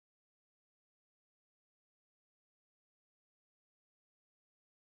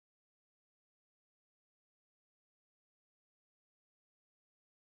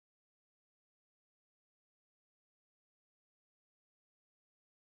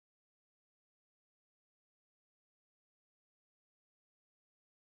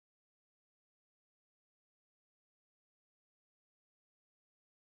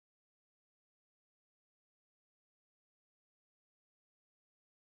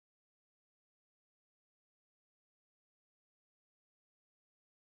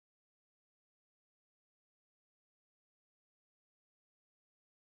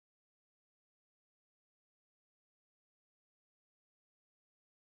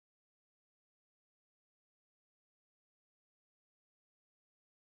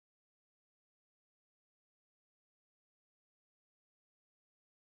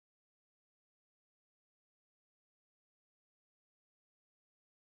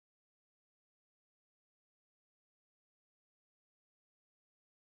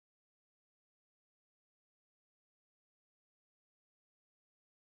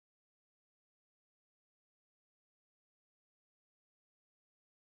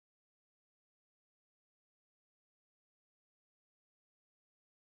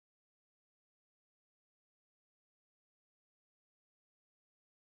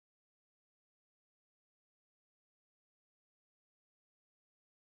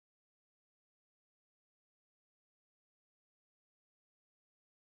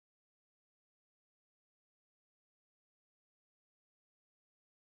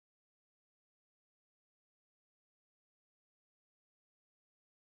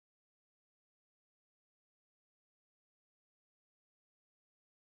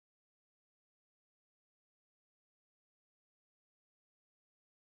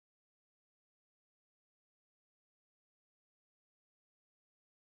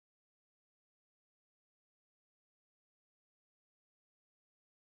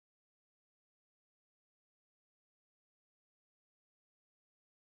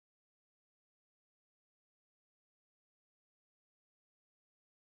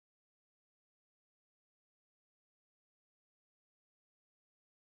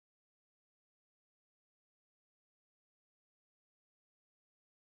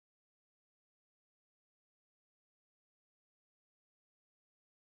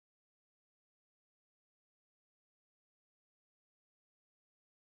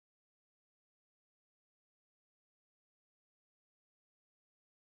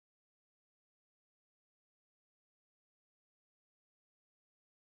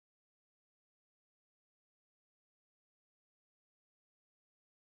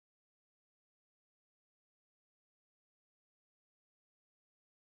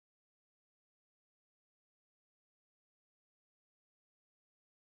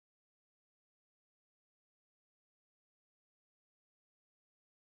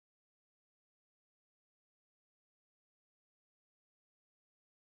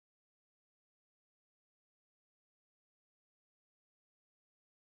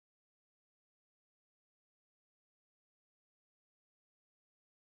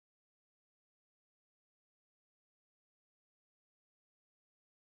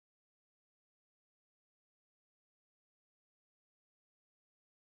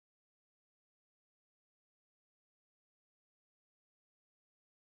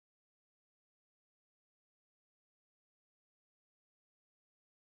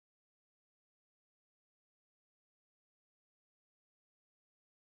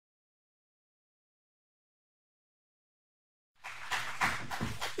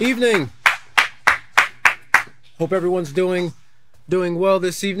Evening. Hope everyone's doing well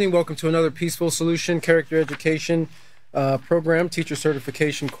this evening. Welcome to another Peaceful Solution Character Education program, teacher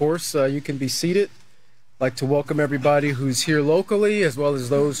certification course. You can be seated. I'd like to welcome everybody who's here locally, as well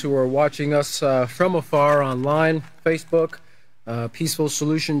as those who are watching us from afar online, Facebook,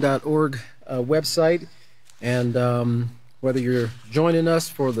 peacefulsolution.org website, and whether you're joining us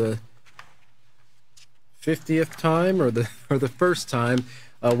for the 50th time or the first time,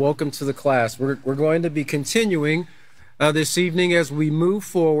 welcome to the class. We're going to be continuing this evening as we move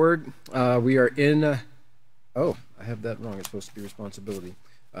forward. We are in, oh, I have that wrong. It's supposed to be responsibility.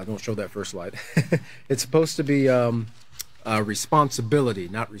 Don't show that first slide. It's supposed to be responsibility,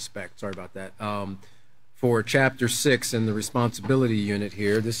 not respect. Sorry about that. For Chapter 6 in the responsibility unit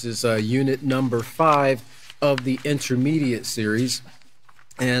here. This is unit number 5 of the intermediate series.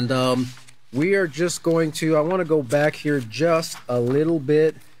 And we are just going to, I want to go back here just a little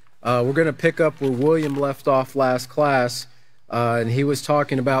bit. We're going to pick up where William left off last class, and he was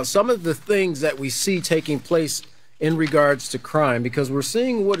talking about some of the things that we see taking place in regards to crime, because we're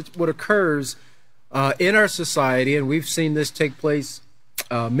seeing what occurs in our society, and we've seen this take place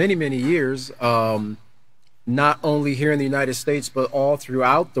many years, not only here in the United States, but all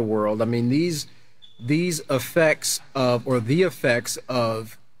throughout the world. I mean, these effects of, or the effects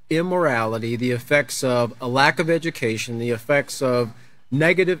of immorality, the effects of a lack of education, the effects of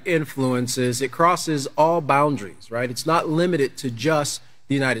negative influences, it crosses all boundaries, right? It's not limited to just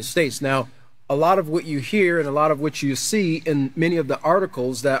the United States. Now, a lot of what you hear and a lot of what you see in many of the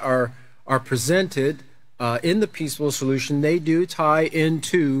articles that are presented in the Peaceful Solution, they do tie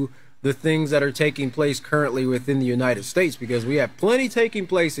into the things that are taking place currently within the United States, because we have plenty taking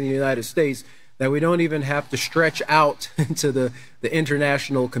place in the United States that we don't even have to stretch out into the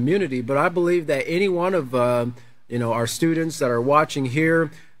international community. But I believe that any one of our students that are watching here,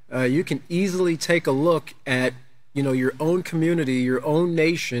 you can easily take a look at your own community, your own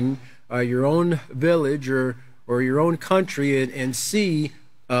nation, your own village, or your own country, and see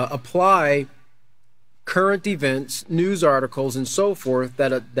apply current events, news articles, and so forth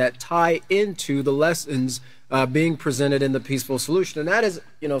that tie into the lessons being presented in the Peaceful Solution. And that is,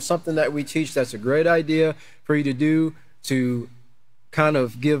 something that we teach. That's a great idea for you to do, to kind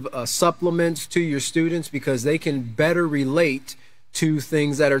of give supplements to your students, because they can better relate to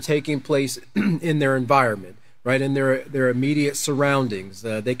things that are taking place in their environment, right, in their immediate surroundings.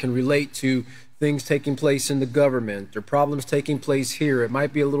 They can relate to things taking place in the government or problems taking place here. It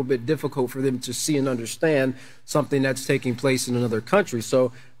might be a little bit difficult for them to see and understand something that's taking place in another country.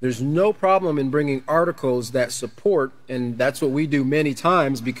 So there's no problem in bringing articles that support, and that's what we do many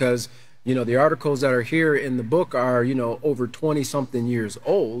times, because the articles that are here in the book are over 20-something years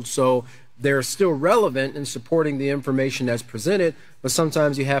old, so they're still relevant in supporting the information that's presented. But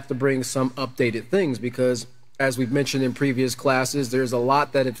sometimes you have to bring some updated things, because as we've mentioned in previous classes, there's a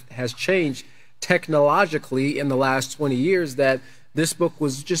lot that has changed technologically in the last 20 years that this book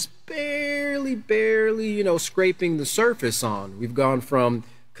was just barely scraping the surface on. We've gone from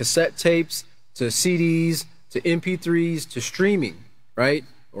cassette tapes to CDs to MP3s to streaming, right?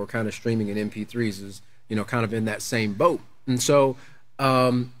 Or kind of streaming and MP3s is, kind of in that same boat. And so,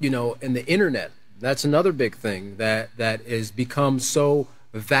 and the internet, that's another big thing that has become so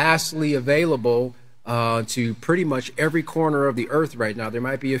vastly available to pretty much every corner of the earth right now. There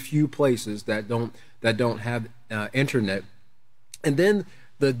might be a few places that don't have internet. And then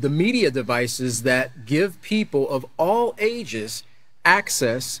the media devices that give people of all ages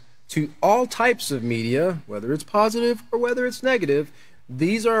access to all types of media, whether it's positive or whether it's negative.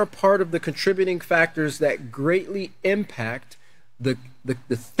 These are a part of the contributing factors that greatly impact the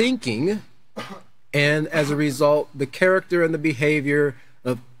thinking, and as a result, the character and the behavior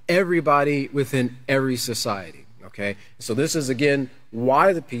of everybody within every society. Okay, so this is again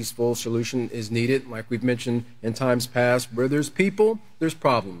why the Peaceful Solution is needed. Like we've mentioned in times past, where there's people, there's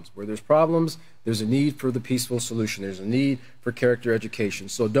problems. Where there's problems, there's a need for the Peaceful Solution. There's a need for character education.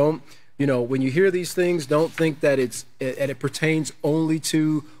 So don't, when you hear these things, don't think that it pertains only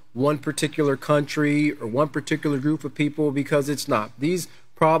to one particular country or one particular group of people, because it's not. These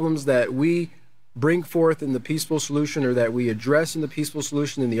problems that we bring forth in the Peaceful Solution, or that we address in the Peaceful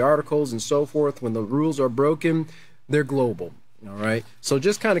Solution in the articles and so forth, when the rules are broken, they're global. All right, so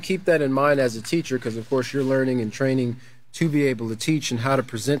just kind of keep that in mind as a teacher, because of course you're learning and training to be able to teach and how to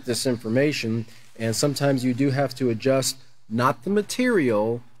present this information, and sometimes you do have to adjust not the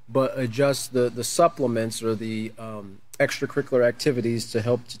material, but adjust the supplements or the extracurricular activities to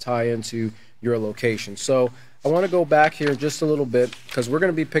help to tie into your location. So I want to go back here just a little bit, because we're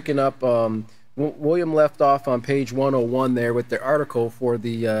going to be picking up William left off on page 101 there with the article for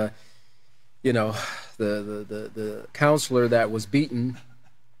the, you know, the counselor that was beaten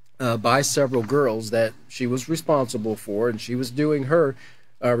by several girls that she was responsible for, and she was doing her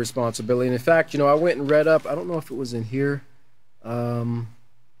responsibility. And in fact, you know, I went and read up. I don't know if it was in here. Let's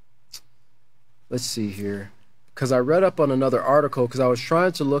see here, because I read up on another article because I was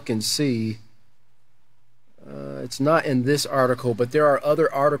trying to look and see. It's not in this article, but there are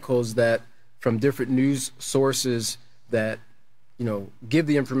other articles that from different news sources that, you know, give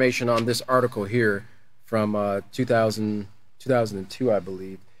the information on this article here from 2002, I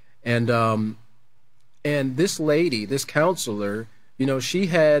believe. And this lady, this counselor, you know, she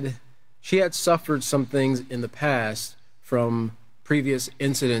had suffered some things in the past from previous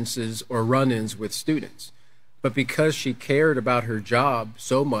incidences or run-ins with students. But because she cared about her job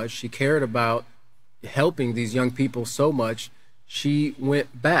so much, she cared about helping these young people so much, she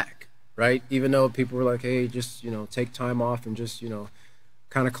went back, right? Even though people were like, hey, just, you know, take time off and just, you know,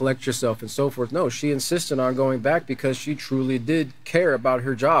 kind of collect yourself and so forth. No, she insisted on going back because she truly did care about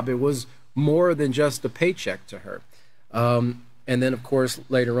her job. It was more than just a paycheck to her. And then, of course,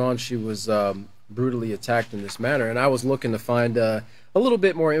 later on, she was brutally attacked in this manner. And I was looking to find a little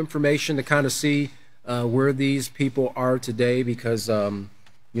bit more information to kind of see where these people are today because,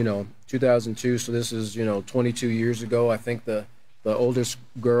 you know, 2002, so this is, you know, 22 years ago. I think the oldest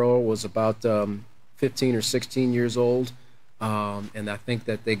girl was about 15 or 16 years old. And I think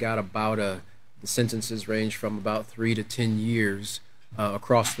that they got about the sentences range from about 3 to 10 years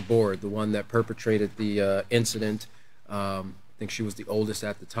across the board. The one that perpetrated the incident, I think she was the oldest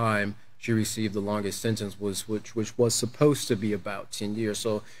at the time. She received the longest sentence, which was supposed to be about 10 years.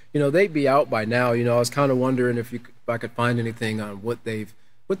 So, you know, they'd be out by now. You know, I was kind of wondering if I could find anything on what they've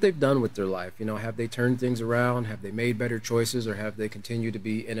done with their life. You know, have they turned things around? Have they made better choices, or have they continued to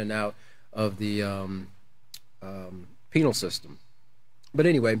be in and out of the penal system? But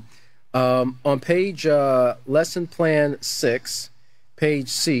anyway, on page lesson plan 6, page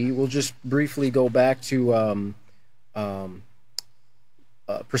C, we'll just briefly go back to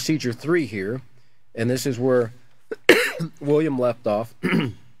procedure 3 here, and this is where William left off.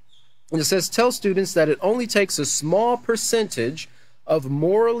 And it says, tell students that it only takes a small percentage of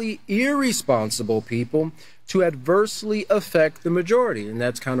morally irresponsible people to adversely affect the majority. And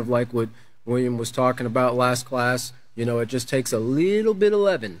that's kind of like what William was talking about last class. You know, it just takes a little bit of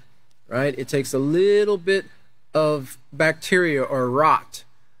leaven, right? It takes a little bit of bacteria or rot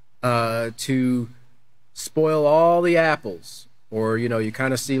to spoil all the apples. Or, you know, you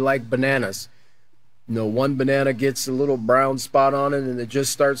kind of see like bananas. You know, one banana gets a little brown spot on it and it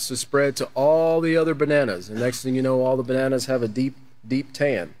just starts to spread to all the other bananas. And next thing you know, all the bananas have a deep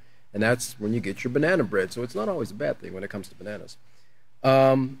tan. And that's when you get your banana bread. So it's not always a bad thing when it comes to bananas.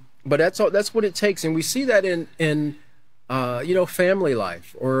 But that's what it takes. And we see that in you know, family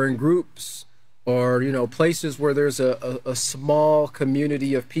life or in groups or, you know, places where there's a small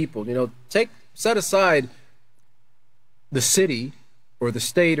community of people. You know, set aside the city or the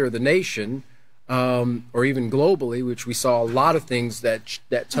state or the nation, or even globally, which we saw a lot of things that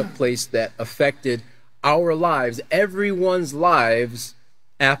took place that affected our lives, everyone's lives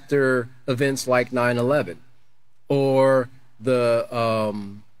after events like 9/11 or the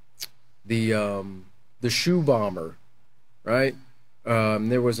shoe bomber, right?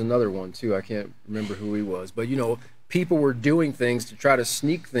 There was another one too. I can't remember who he was, but you know, people were doing things to try to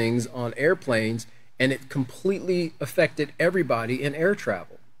sneak things on airplanes, and it completely affected everybody in air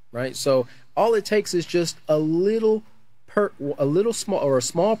travel, right? So all it takes is just a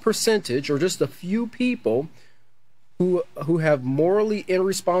small percentage, or just a few people who have morally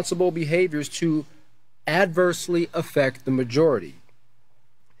irresponsible behaviors to adversely affect the majority.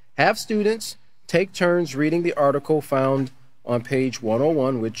 Have students take turns reading the article found on page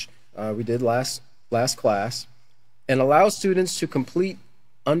 101, which we did last class, and allow students to complete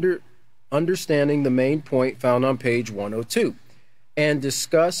understanding the main point found on page 102 and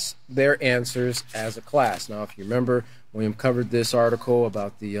discuss their answers as a class. Now, if you remember, William covered this article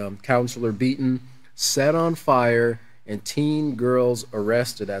about the counselor beaten, set on fire, and teen girls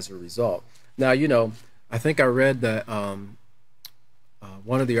arrested as a result. Now, you know, I think I read that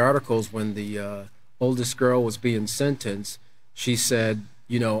one of the articles when the oldest girl was being sentenced, she said,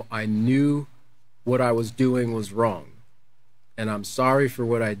 you know, I knew what I was doing was wrong, and I'm sorry for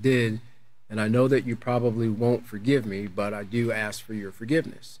what I did, and I know that you probably won't forgive me, but I do ask for your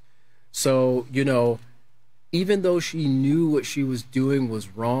forgiveness. So, you know, even though she knew what she was doing was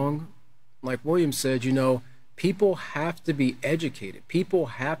wrong, like William said, you know, people have to be educated. People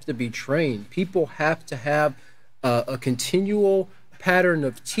have to be trained. People have to have a continual pattern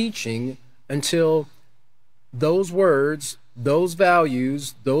of teaching until those words, those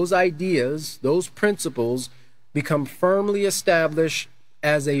values, those ideas, those principles become firmly established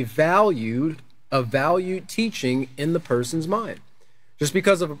as a valued teaching in the person's mind. Just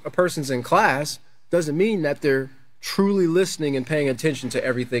because a person's in class doesn't mean that they're truly listening and paying attention to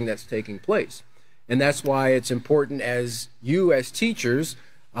everything that's taking place. And that's why it's important as you as teachers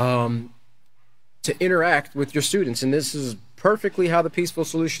to interact with your students. And this is perfectly how the Peaceful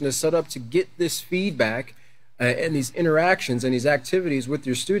Solution is set up, to get this feedback and these interactions and these activities with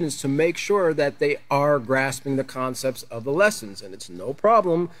your students to make sure that they are grasping the concepts of the lessons. And it's no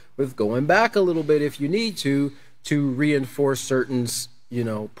problem with going back a little bit if you need to reinforce certain,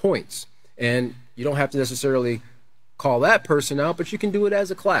 points. And you don't have to necessarily call that person out, but you can do it as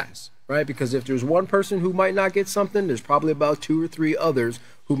a class, right? Because if there's one person who might not get something, there's probably about 2 or 3 others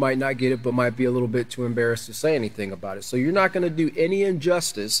who might not get it, but might be a little bit too embarrassed to say anything about it. So you're not going to do any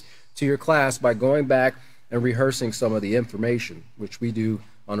injustice to your class by going back and rehearsing some of the information, which we do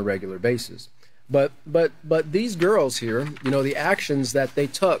on a regular basis. But these girls here, the actions that they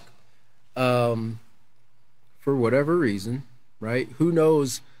took, for whatever reason, right? Who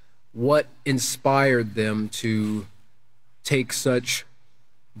knows what inspired them to take such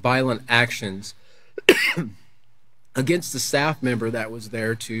violent actions against the staff member that was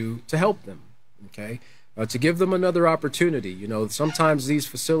there to help them, okay? To give them another opportunity. Sometimes these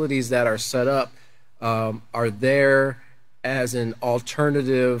facilities that are set up are there as an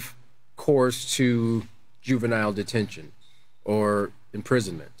alternative course to juvenile detention or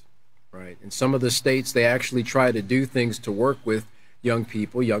imprisonment, right? In some of the states, they actually try to do things to work with young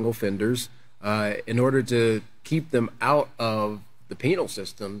people, young offenders, in order to keep them out of the penal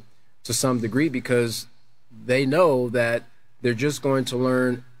system to some degree, because they know that they're just going to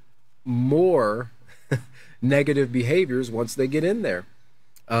learn more negative behaviors once they get in there.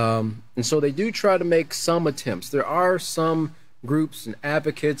 And so they do try to make some attempts. There are some groups and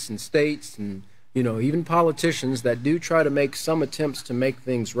advocates and states and, even politicians that do try to make some attempts to make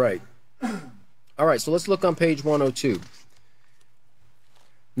things right. All right, so let's look on page 102.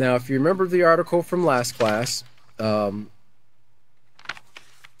 Now, if you remember the article from last class, and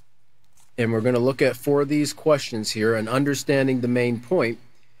we're going to look at 4 of these questions here and understanding the main point.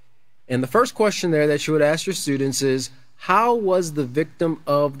 And the first question there that you would ask your students is, how was the victim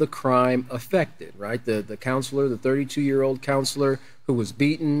of the crime affected, right? The counselor, the 32-year-old counselor who was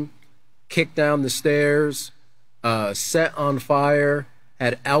beaten, kicked down the stairs, set on fire,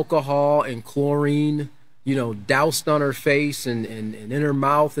 had alcohol and chlorine, doused on her face and in her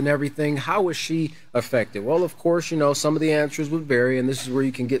mouth and everything. How was she affected? Well, of course, some of the answers would vary, and this is where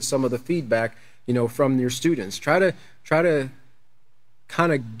you can get some of the feedback, from your students. Try to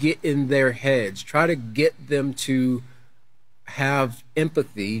kind of get in their heads. Try to get them to have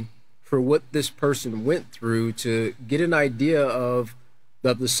empathy for what this person went through, to get an idea of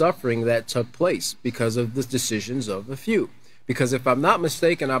the suffering that took place because of the decisions of a few. Because if I'm not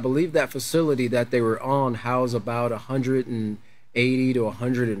mistaken, I believe that facility that they were on housed about 180 to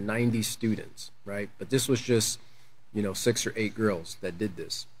 190 students, right? But this was just, 6 or 8 girls that did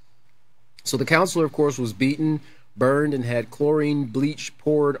this. So the counselor, of course, was beaten, burned, and had chlorine bleach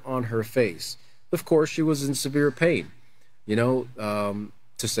poured on her face. Of course, she was in severe pain,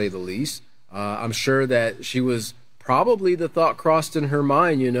 to say the least. I'm sure that she was probably, the thought crossed in her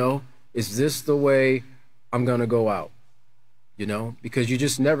mind, is this the way I'm going to go out? Because you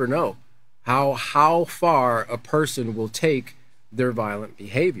just never know how far a person will take their violent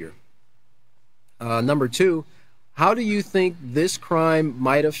behavior. Number 2, how do you think this crime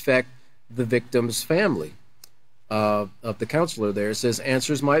might affect the victim's family? Of the counselor there, it says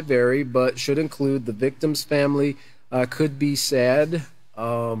answers might vary, but should include the victim's family could be sad,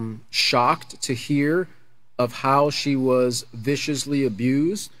 shocked to hear of how she was viciously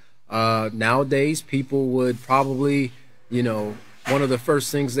abused. Nowadays, people would probably, one of the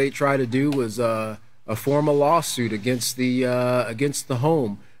first things they try to do was form a lawsuit against the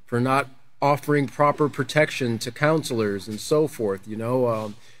home for not offering proper protection to counselors and so forth.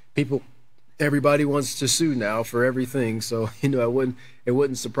 Everybody wants to sue now for everything, so it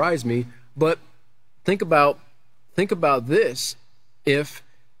wouldn't surprise me. But think about this: if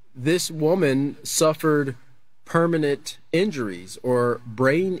this woman suffered permanent injuries or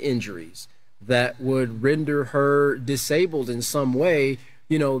brain injuries that would render her disabled in some way,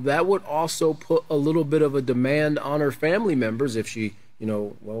 that would also put a little bit of a demand on her family members, if she,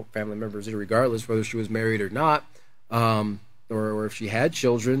 family members regardless whether she was married or not, or if she had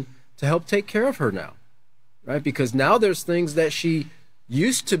children, to help take care of her now, right? Because now there's things that she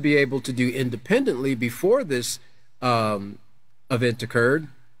used to be able to do independently before this event occurred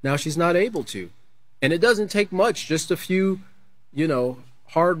now she's not able to. And it doesn't take much. Just a few,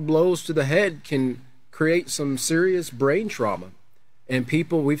 hard blows to the head can create some serious brain trauma. And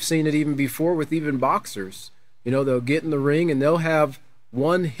people, we've seen it even before with even boxers. They'll get in the ring and they'll have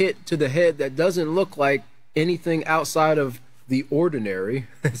one hit to the head that doesn't look like anything outside of the ordinary.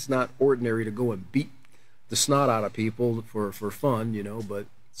 It's not ordinary to go and beat the snot out of people for fun, but it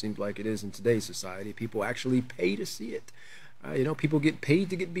seems like it is in today's society. People actually pay to see it. People get paid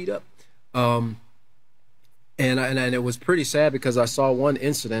to get beat up. And it was pretty sad because I saw one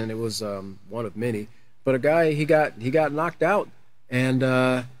incident. It was one of many, but a guy, he got knocked out, and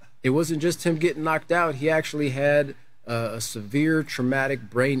it wasn't just him getting knocked out. He actually had a severe traumatic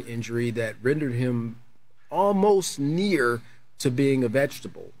brain injury that rendered him almost near to being a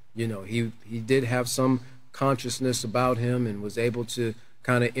vegetable. He did have some consciousness about him and was able to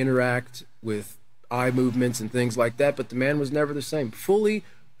kind of interact with eye movements and things like that, but the man was never the same. Fully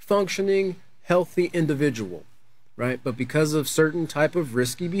functioning, healthy individual, right? But because of certain type of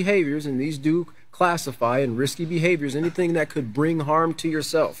risky behaviors, and these do classify in risky behaviors anything that could bring harm to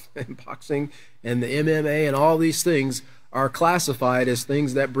yourself, and boxing and the MMA and all these things are classified as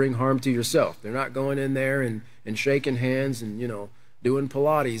things that bring harm to yourself. They're not going in there and shaking hands and doing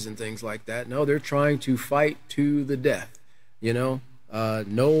Pilates and things like that. No, they're trying to fight to the death. No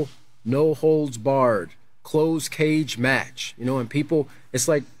holds barred, closed cage match. And people, it's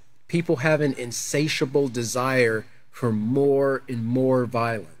like people have an insatiable desire for more and more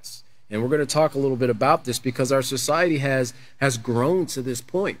violence. And we're going to talk a little bit about this because our society has grown to this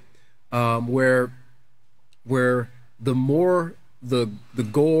point where the more the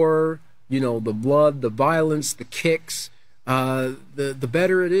gore, the blood, the violence, the kicks, the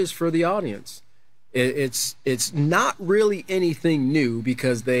better it is for the audience. It's not really anything new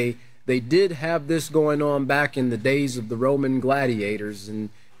because they did have this going on back in the days of the Roman gladiators and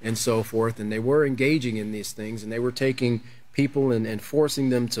so forth, and they were engaging in these things, and they were taking people and forcing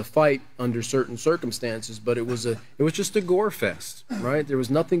them to fight under certain circumstances, but it was just a gore fest, right? There was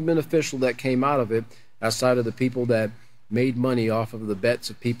nothing beneficial that came out of it outside of the people that made money off of the bets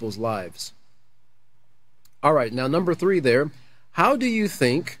of people's lives. All right, now number 3 there. How do you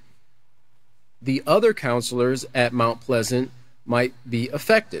think the other counselors at Mount Pleasant might be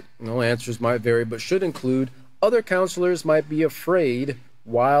affected? Answers might vary, but should include other counselors might be afraid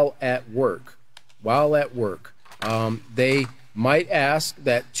while at work. They might ask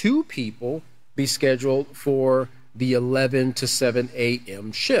that 2 people be scheduled for the 11 to 7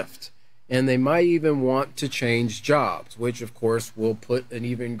 a.m. shift. And they might even want to change jobs, which of course will put an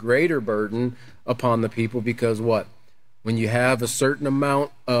even greater burden upon the people because when you have a certain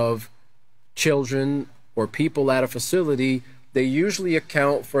amount of children or people at a facility, they usually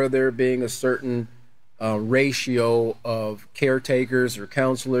account for there being a certain ratio of caretakers or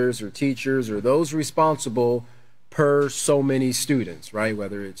counselors or teachers or those responsible per so many students, right?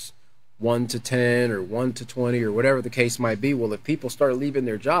 Whether it's 1 to 10 or 1 to 20 or whatever the case might be. Well, if people start leaving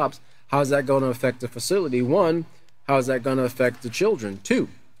their jobs, how's that going to affect the facility? 1, how is that going to affect the children? 2,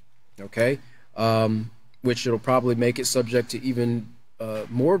 okay? Which it'll probably make it subject to even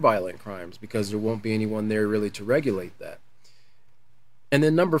more violent crimes because there won't be anyone there really to regulate that. And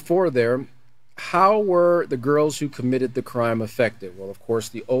then number 4 there, how were the girls who committed the crime affected? Well, of course,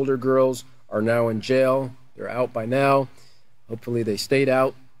 the older girls are now in jail. They're out by now. Hopefully they stayed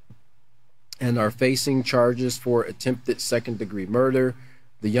out and are facing charges for attempted second-degree murder.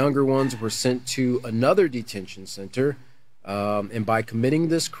 The younger ones were sent to another detention center, and by committing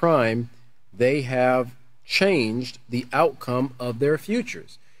this crime, they have changed the outcome of their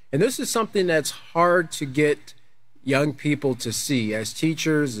futures. And this is something that's hard to get young people to see as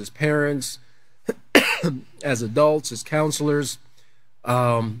teachers, as parents, as adults, as counselors.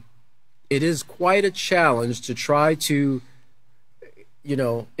 It is quite a challenge to try to,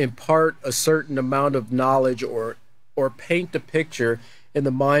 impart a certain amount of knowledge or paint a picture in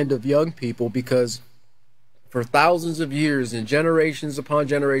the mind of young people because for thousands of years and generations upon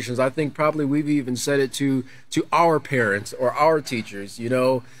generations, I think probably we've even said it to our parents or our teachers,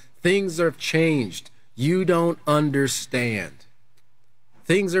 things have changed. You don't understand.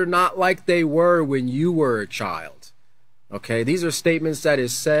 Things are not like they were when you were a child. Okay, these are statements that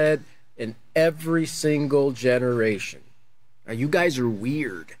is said in every single generation. Now, you guys are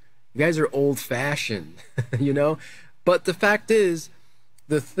weird. You guys are old-fashioned, But the fact is,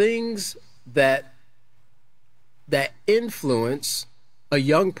 the things that influence a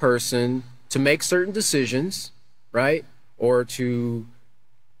young person to make certain decisions, right? Or to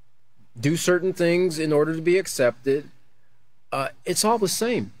do certain things in order to be accepted, it's all the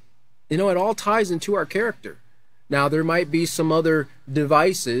same. It all ties into our character. Now, there might be some other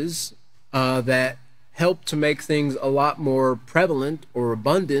devices that help to make things a lot more prevalent or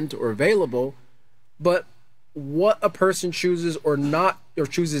abundant or available, but what a person chooses or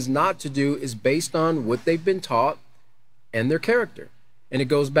chooses not to do is based on what they've been taught and their character. And it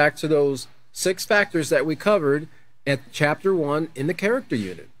goes back to those 6 factors that we covered at chapter 1 in the character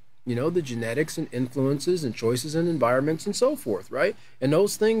unit. You know, the genetics and influences and choices and environments and so forth, right? And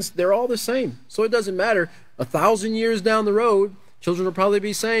those things, they're all the same. So it doesn't matter. 1,000 years down the road, children will probably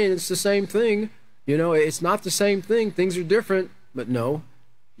be saying it's the same thing. You know, it's not the same thing. Things are different. But no,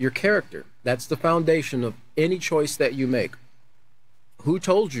 your character, that's the foundation of any choice that you make. Who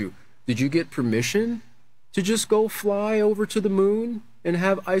told you? Did you get permission to just go fly over to the moon and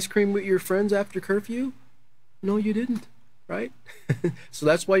have ice cream with your friends after curfew? No, you didn't, right? So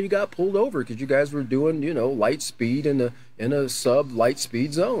that's why you got pulled over, because you guys were doing, you know, light speed in a sub light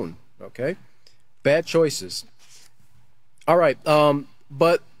speed zone. Okay, bad choices. All right,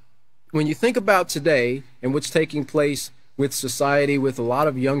 but when you think about today and what's taking place with society, with a lot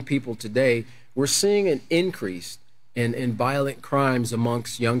of young people today, we're seeing an increase in violent crimes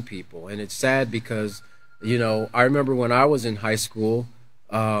amongst young people. And it's sad because, you know, I remember when I was in high school,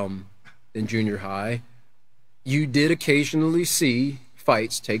 in junior high, you did occasionally see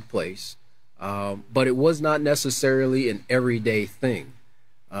fights take place, but it was not necessarily an everyday thing.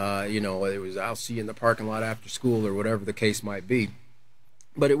 You know, it was, I'll see you in the parking lot after school or whatever the case might be.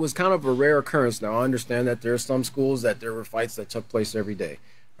 But it was kind of a rare occurrence. Now, I understand that there are some schools that there were fights that took place every day,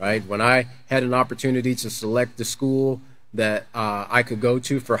 right? When I had an opportunity to select the school that I could go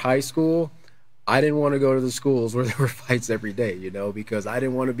to for high school, I didn't want to go to the schools where there were fights every day, you know, because I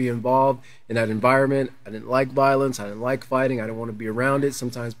didn't want to be involved in that environment. I didn't like violence. I didn't like fighting. I didn't want to be around it.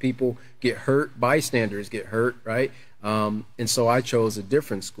 Sometimes people get hurt. Bystanders get hurt, right? And so I chose a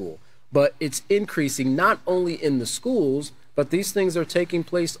different school. But it's increasing not only in the schools, but these things are taking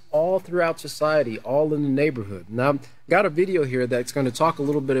place all throughout society, all in the neighborhood. Now, I've got a video here that's going to talk a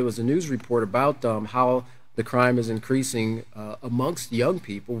little bit. It was a news report about how the crime is increasing amongst young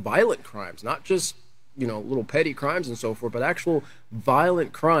people, violent crimes, not just, you know, little petty crimes and so forth, but actual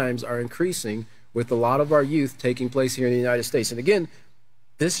violent crimes are increasing with a lot of our youth taking place here in the United States. And again,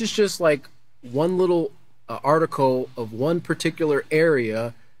 this is just like one little article of one particular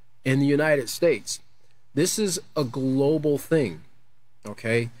area in the United States. This is a global thing,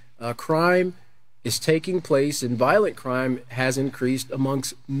 okay? Crime is taking place, and violent crime has increased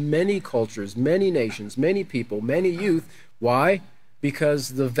amongst many cultures, many nations, many people, many youth. Why?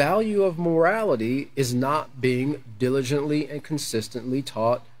 Because the value of morality is not being diligently and consistently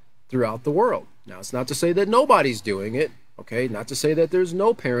taught throughout the world. Now, it's not to say that nobody's doing it, okay? Not to say that there's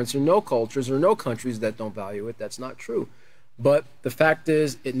no parents or no cultures or no countries that don't value it. That's not true. But the fact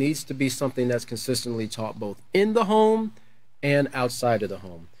is, it needs to be something that's consistently taught both in the home and outside of the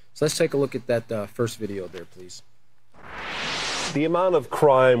home. So let's take a look at that first video there, please. The amount of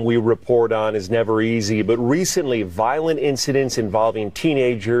crime we report on is never easy, but recently violent incidents involving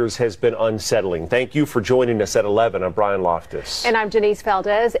teenagers has been unsettling. Thank you for joining us at 11. I'm Brian Loftus. And I'm Denise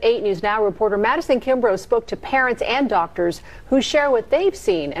Valdez. 8 News Now reporter Madison Kimbrough spoke to parents and doctors who share what they've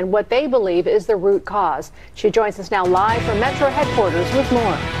seen and what they believe is the root cause. She joins us now live from Metro headquarters with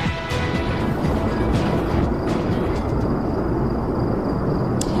more.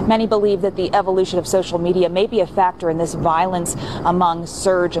 Many believe that the evolution of social media may be a factor in this violence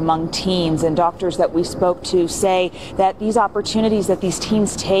surge among teens. And doctors that we spoke to say that these opportunities that these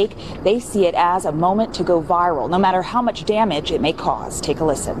teens take, they see it as a moment to go viral, no matter how much damage it may cause. Take a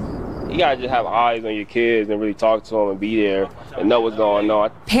listen. You gotta just have eyes on your kids and really talk to them and be there and know what's going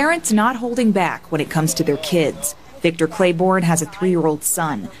on. Parents not holding back when it comes to their kids. Victor Claiborne has a 3-year-old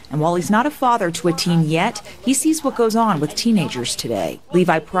son, and while he's not a father to a teen yet, he sees what goes on with teenagers today.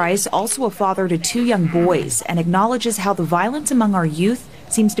 Levi Price, also a father to 2 young boys, and acknowledges how the violence among our youth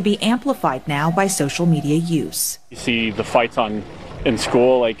seems to be amplified now by social media use. You see the fights in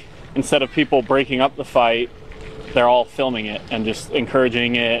school, like instead of people breaking up the fight, they're all filming it and just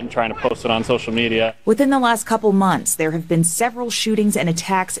encouraging it and trying to post it on social media. Within the last couple months, there have been several shootings and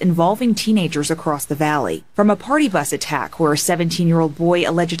attacks involving teenagers across the valley. From a party bus attack where a 17-year-old boy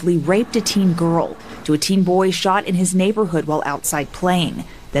allegedly raped a teen girl, to a teen boy shot in his neighborhood while outside playing.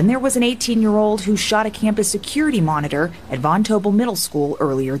 Then there was an 18-year-old who shot a campus security monitor at Von Tobel Middle School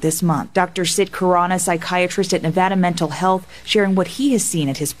earlier this month. Dr. Sid Khurana, psychiatrist at Nevada Mental Health, sharing what he has seen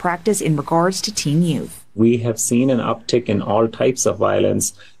at his practice in regards to teen youth. We have seen an uptick in all types of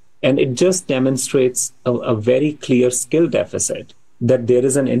violence, and it just demonstrates a very clear skill deficit. that there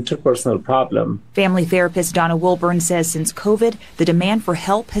is an interpersonal problem. Family therapist Donna Wilburn says since COVID, the demand for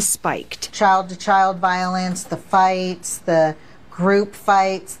help has spiked. Child-to-child violence, the fights, the group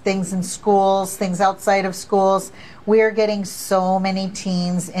fights, things in schools, things outside of schools. We are getting so many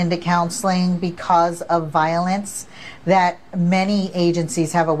teens into counseling because of violence that many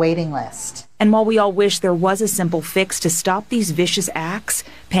agencies have a waiting list. And while we all wish there was a simple fix to stop these vicious acts,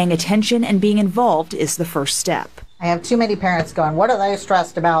 paying attention and being involved is the first step. I have too many parents going, what are they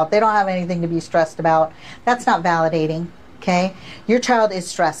stressed about? They don't have anything to be stressed about. That's not validating, okay? Your child is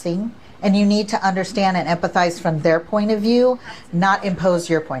stressing, and you need to understand and empathize from their point of view, not impose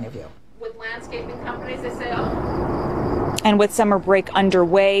your point of view. With landscaping companies, they say, oh. And with summer break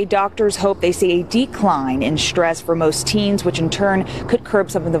underway, doctors hope they see a decline in stress for most teens, which in turn could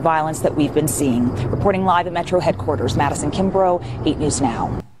curb some of the violence that we've been seeing. Reporting live at Metro headquarters, Madison Kimbrough, 8 News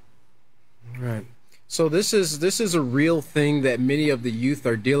Now. Right. So this is a real thing that many of the youth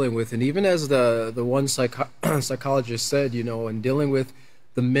are dealing with, and even as the one psychologist said, you know, in dealing with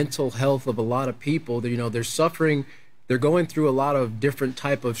the mental health of a lot of people, you know, they're suffering, they're going through a lot of different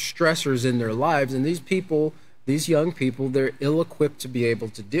type of stressors in their lives, and these people, these young people, they're ill-equipped to be able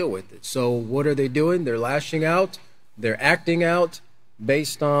to deal with it. So what are they doing? They're lashing out, they're acting out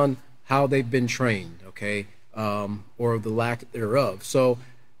based on how they've been trained, okay, or the lack thereof. So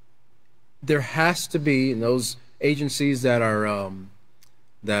there has to be, in those agencies that are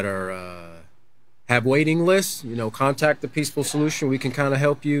have waiting lists, you know, contact the Peaceful Solution. We can kind of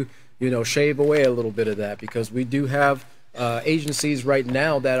help you, you know, shave away a little bit of that, because we do have agencies right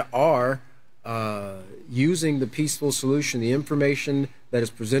now that are using the Peaceful Solution, the information that is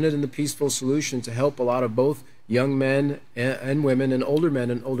presented in the Peaceful Solution, to help a lot of both young men and women, and older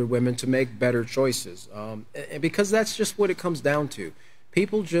men and older women, to make better choices. Because that's just what it comes down to.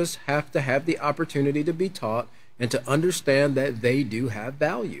 People just have to have the opportunity to be taught and to understand that they do have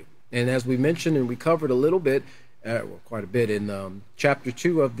value. And as we mentioned, and we covered a little bit, well, quite a bit in chapter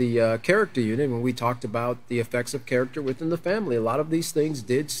 2 of the character unit, when we talked about the effects of character within the family, a lot of these things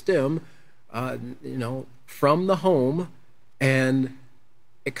did stem, you know, from the home, and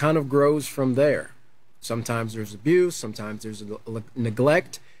it kind of grows from there. Sometimes there's abuse, sometimes there's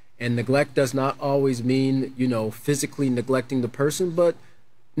neglect. And neglect does not always mean, you know, physically neglecting the person, but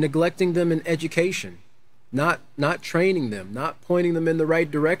neglecting them in education, not training them, not pointing them in the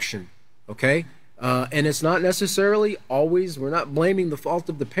right direction, okay? And it's not necessarily always, we're not blaming the fault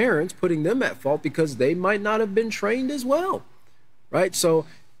of the parents, putting them at fault, because they might not have been trained as well, right? So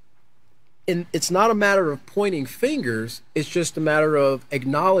it's not a matter of pointing fingers, it's just a matter of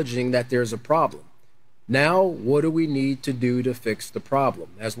acknowledging that there's a problem. Now, what do we need to do to fix the problem?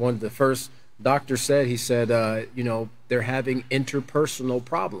 As one of the first doctors said, he said, you know, they're having interpersonal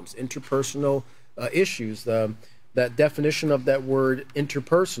problems, interpersonal issues. That definition of that word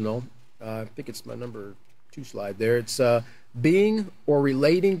interpersonal, I think it's my number 2 slide there. It's being or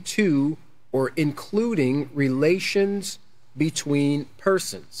relating to or including relations between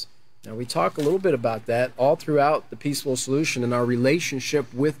persons. Now, we talk a little bit about that all throughout the Peaceful Solution and our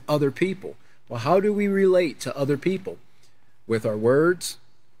relationship with other people. Well, how do we relate to other people? With our words,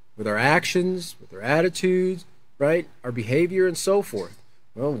 with our actions, with our attitudes, right? Our behavior and so forth.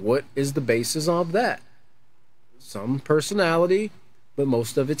 Well, what is the basis of that? Some personality, but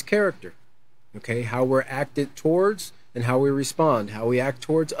most of it's character. Okay, how we're acted towards and how we respond, how we act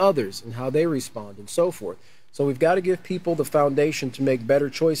towards others and how they respond and so forth. So we've got to give people the foundation to make better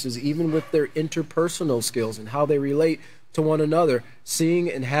choices, even with their interpersonal skills and how they relate to one another, seeing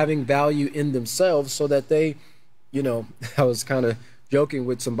and having value in themselves, so that they, you know, I was kind of joking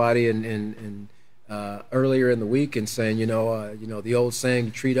with somebody earlier in the week and saying, you know, the old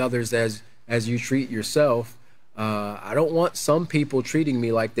saying, treat others as you treat yourself. I don't want some people treating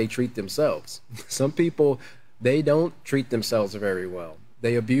me like they treat themselves. Some people, they don't treat themselves very well.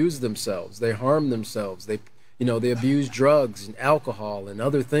 They abuse themselves. They harm themselves. They abuse drugs and alcohol and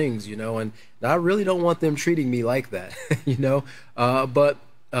other things, you know, and I really don't want them treating me like that, you know, but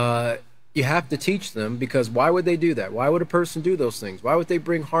you have to teach them, because why would they do that? Why would a person do those things? Why would they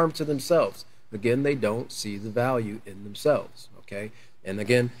bring harm to themselves? Again, they don't see the value in themselves, okay? And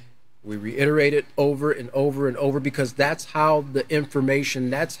again, we reiterate it over and over and over, because that's how the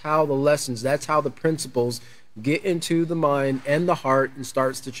information, that's how the lessons, that's how the principles get into the mind and the heart and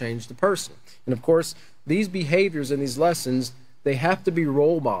starts to change the person. And of course, these behaviors and these lessons, they have to be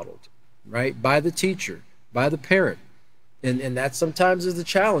role modeled, right, by the teacher, by the parent. And that sometimes is the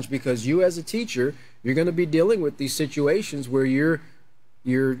challenge, because you as a teacher, you're going to be dealing with these situations where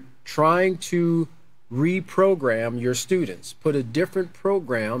you're trying to reprogram your students, put a different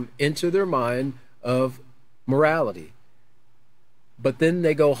program into their mind of morality. but then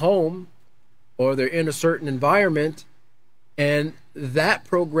they go home or they're in a certain environment, and that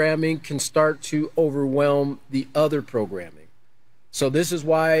programming can start to overwhelm the other programming. So this is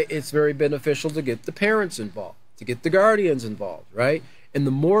why it's very beneficial to get the parents involved, to get the guardians involved, right? And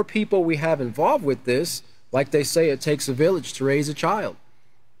the more people we have involved with this, like they say, it takes a village to raise a child,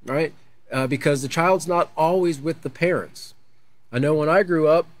 right? Because the child's not always with the parents. I know when I grew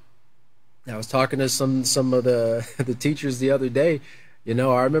up, I was talking to some of the teachers the other day. You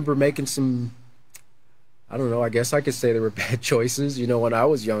know, I remember making some, I don't know, I guess I could say they were bad choices, you know, when I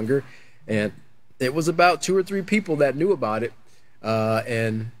was younger. And it was about 2 or 3 people that knew about it.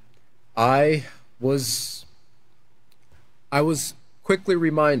 And I was quickly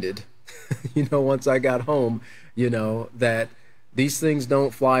reminded, you know, once I got home, you know, that these things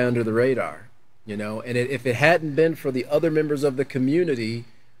don't fly under the radar, you know. And if it hadn't been for the other members of the community,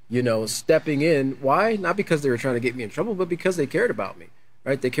 you know, stepping in, why? Not because they were trying to get me in trouble, but because they cared about me,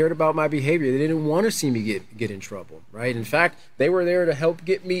 right? They cared about my behavior. They didn't want to see me get in trouble, right? In fact, they were there to help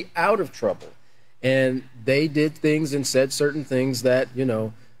get me out of trouble. And they did things and said certain things that, you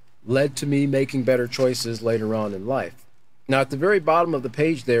know, led to me making better choices later on in life. Now, at the very bottom of the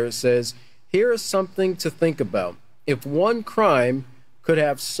page there, it says, here is something to think about. If one crime could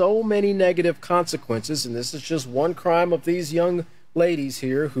have so many negative consequences, and this is just one crime of these young ladies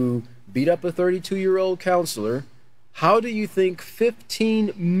here who beat up a 32-year-old counselor, how do you think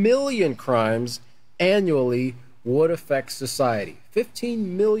 15 million crimes annually would affect society?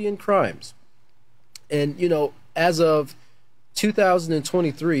 15 million crimes. And, you know, as of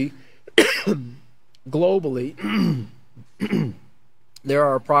 2023, globally, there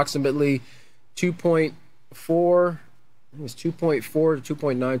are approximately 2.4 to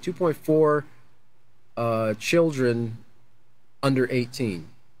 2.4 children under 18.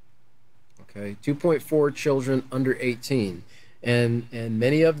 Okay, 2.4 children under 18. And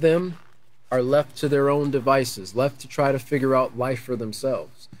many of them are left to their own devices, left to try to figure out life for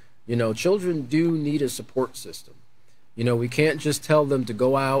themselves. You know, children do need a support system. You know, we can't just tell them to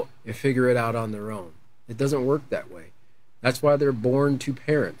go out and figure it out on their own. It doesn't work that way. That's why they're born to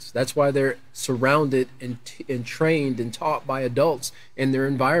parents. That's why they're surrounded and trained and taught by adults in their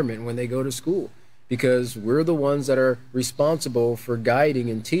environment when they go to school. Because we're the ones that are responsible for guiding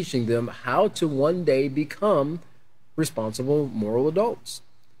and teaching them how to one day become responsible, moral adults.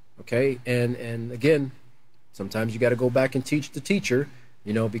 Okay? And again, sometimes you got to go back and teach the teacher,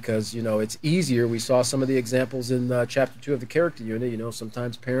 you know, because, you know, it's easier. We saw some of the examples in chapter 2 of the character unit. You know,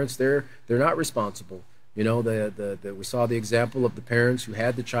 sometimes parents, they're not responsible. You know, we saw the example of the parents who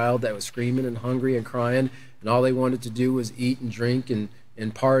had the child that was screaming and hungry and crying, and all they wanted to do was eat and drink and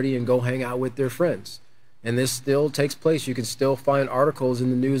party and go hang out with their friends. And this still takes place. You can still find articles in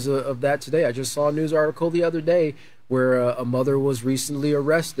the news of that today. I just saw a news article the other day where a mother was recently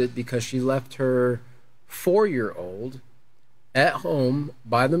arrested because she left her 4-year-old at home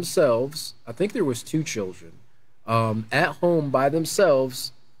by themselves. I think there was 2 children at home by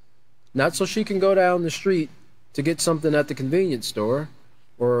themselves, not so she can go down the street to get something at the convenience store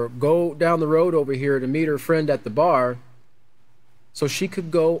or go down the road over here to meet her friend at the bar, so she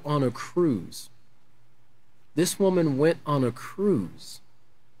could go on a cruise. This woman went on a cruise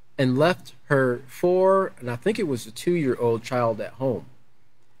and left her 4, and I think it was a 2-year-old child at home.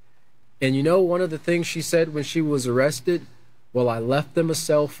 And you know, one of the things she said when she was arrested, well, I left them a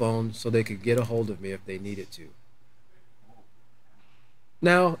cell phone so they could get a hold of me if they needed to.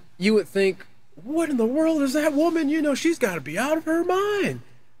 Now, you would think, what in the world is that woman? You know, she's got to be out of her mind.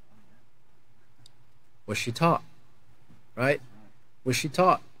 Was she taught? Right? Was she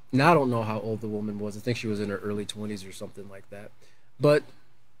taught? Now, I don't know how old the woman was. I think she was in her early 20s or something like that. But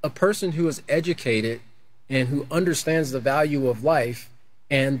a person who is educated and who understands the value of life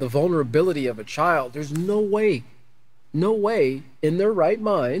and the vulnerability of a child, there's no way in their right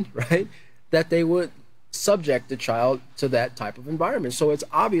mind, right, that they would subject the child to that type of environment. So it's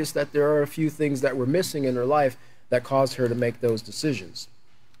obvious that there are a few things that were missing in her life that caused her to make those decisions.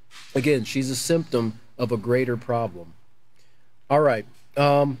 Again, she's a symptom of a greater problem. All right.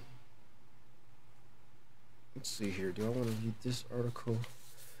 Let's see here. Do I want to read this article?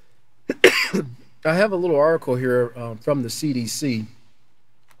 I have a little article here from the CDC.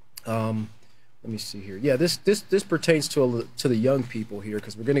 Let me see here. Yeah, this pertains to the young people here,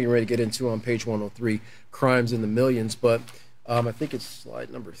 because we're going to get ready to get into on page 103, crimes in the millions. But I think it's slide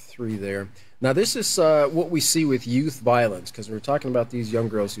number 3 there. Now, this is what we see with youth violence, because we're talking about these young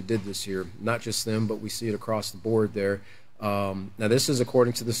girls who did this here. Not just them, but we see it across the board there. Now, this is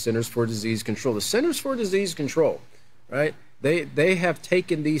according to the Centers for Disease Control. The Centers for Disease Control, right? They have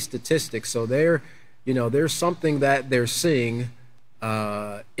taken these statistics, so there's something that they're seeing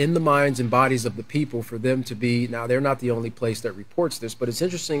in the minds and bodies of the people for them to be, now they're not the only place that reports this, but it's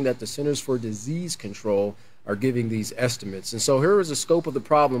interesting that the Centers for Disease Control are giving these estimates. And so here is a scope of the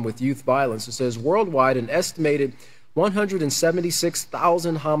problem with youth violence. It says worldwide an estimated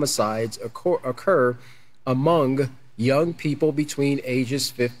 176,000 homicides occur among young people between ages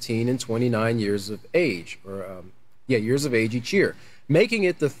 15 and 29 years of age, years of age each year, making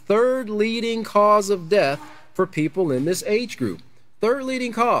it the third leading cause of death for people in this age group. Third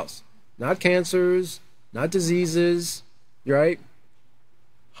leading cause, not cancers, not diseases, right?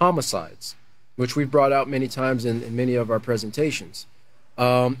 Homicides, which we've brought out many times in many of our presentations.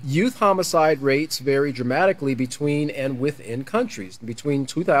 Youth homicide rates vary dramatically between and within countries. Between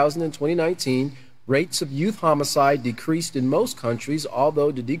 2000 and 2019, rates of youth homicide decreased in most countries,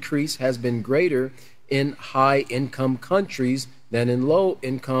 although the decrease has been greater in high-income countries than in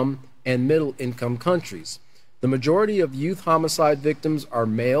low-income and middle-income countries. The majority of youth homicide victims are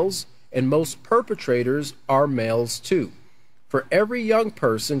males, and most perpetrators are males too. For every young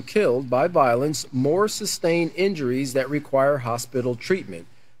person killed by violence, more sustain injuries that require hospital treatment.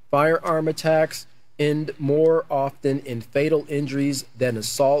 Firearm attacks end more often in fatal injuries than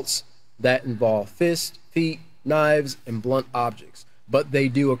assaults that involve fists, feet, knives, and blunt objects. But they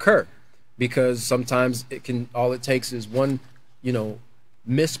do occur because sometimes all it takes is one,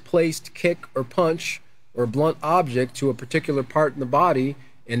 misplaced kick or punch or blunt object to a particular part in the body,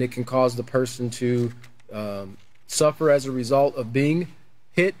 and it can cause the person to suffer as a result of being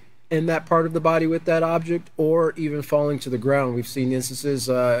hit in that part of the body with that object, or even falling to the ground. We've seen instances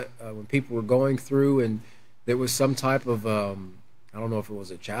when people were going through and there was some type of, I don't know if it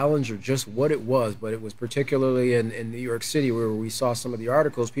was a challenge or just what it was, but it was particularly in New York City where we saw some of the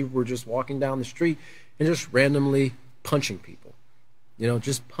articles. People were just walking down the street and just randomly punching people,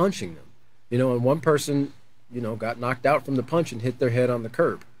 just punching them. And one person, got knocked out from the punch and hit their head on the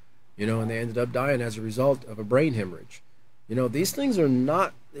curb, and they ended up dying as a result of a brain hemorrhage. These things are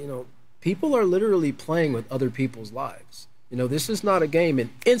not, people are literally playing with other people's lives. This is not a game, and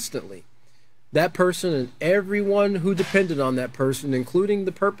instantly that person and everyone who depended on that person, including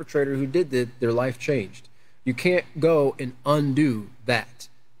the perpetrator who did it, their life changed. You can't go and undo that.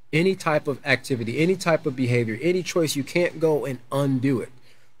 Any type of activity, any type of behavior, any choice, you can't go and undo it.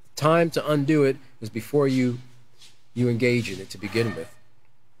 Time to undo it is before you engage in it to begin with.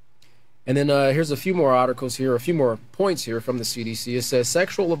 And then here's a few more articles here, a few more points here from the CDC. It says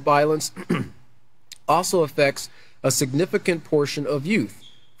sexual violence also affects a significant portion of youth.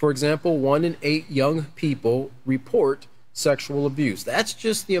 For example, 1 in 8 young people report sexual abuse. That's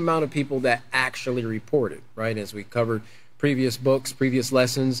just the amount of people that actually report it, right? As we covered previous books, previous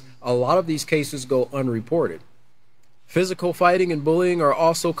lessons, a lot of these cases go unreported. Physical fighting and bullying are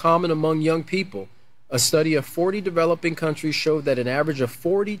also common among young people. A study of 40 developing countries showed that an average of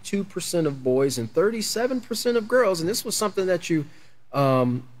 42% of boys and 37% of girls, and this was something that you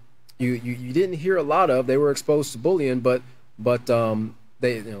didn't hear a lot of. They were exposed to bullying, but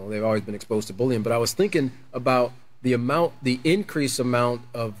they've always been exposed to bullying. But I was thinking about the increased amount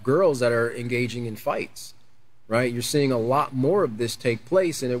of girls that are engaging in fights, right? You're seeing a lot more of this take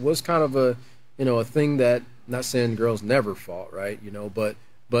place, and it was kind of a thing that, not saying girls never fought, right?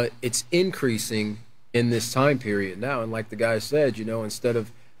 But it's increasing in this time period now. And like the guy said, instead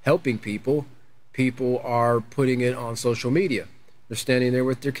of helping people are putting it on social media. They're standing there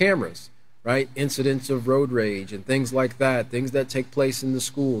with their cameras, right? Incidents of road rage and things like that, things that take place in the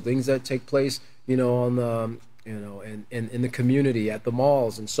school, things that take place, on the, in the community, at the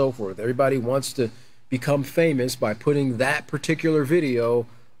malls and so forth. Everybody wants to become famous by putting that particular video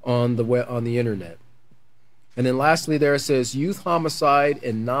on the internet. And then lastly there it says youth homicide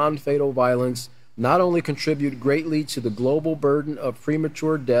and non-fatal violence not only contribute greatly to the global burden of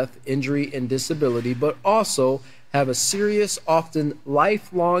premature death, injury, and disability, but also have a serious, often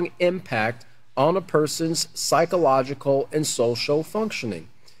lifelong impact on a person's psychological and social functioning.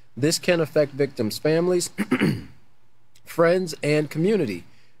 This can affect victims' families, friends, and community.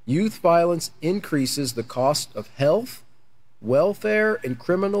 Youth violence increases the cost of health, welfare, and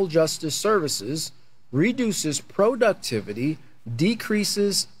criminal justice services, reduces productivity,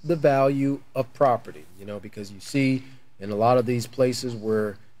 decreases the value of property. Because you see in a lot of these places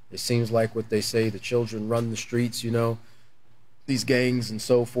where it seems like what they say, the children run the streets, these gangs and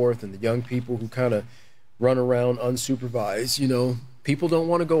so forth, and the young people who kind of run around unsupervised, people don't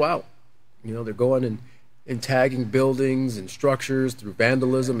want to go out. They're going and tagging buildings and structures through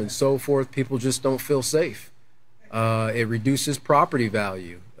vandalism and so forth. People just don't feel safe. It reduces property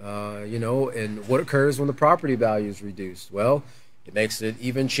value, and what occurs when the property value is reduced? Well, it makes it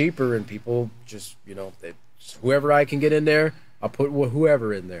even cheaper, and people just, whoever I can get in there, I'll put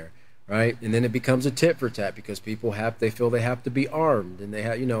whoever in there, right? And then it becomes a tit for tat because they feel they have to be armed, and they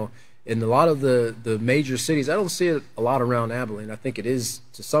have, you know, in a lot of the major cities. I don't see it a lot around Abilene. I think it is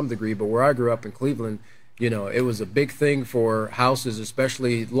to some degree, but where I grew up in Cleveland, you know, it was a big thing for houses,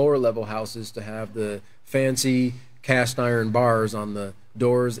 especially lower level houses, to have the fancy cast iron bars on the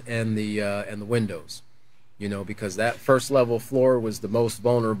doors and the windows, you know, because that first level floor was the most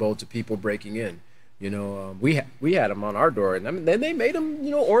vulnerable to people breaking in. You know, we had them on our door, and I mean, then they made them,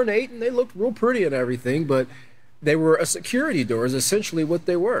 you know, ornate, and they looked real pretty and everything, but they were a security door is essentially what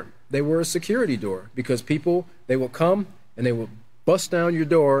they were. They were a security door because people, they will come and they will bust down your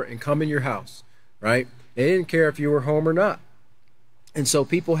door and come in your house, right? They didn't care if you were home or not. And so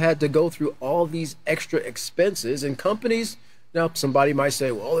people had to go through all these extra expenses, and companies, now somebody might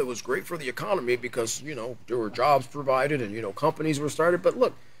say, well, it was great for the economy because, you know, there were jobs provided and, you know, companies were started. But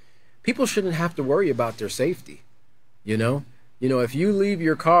look, people shouldn't have to worry about their safety. You know, if you leave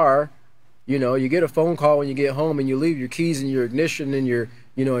your car, you know, you get a phone call when you get home and you leave your keys in your ignition and your,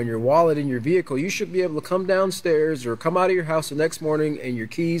 you know, and your wallet in your vehicle, you should be able to come downstairs or come out of your house the next morning and your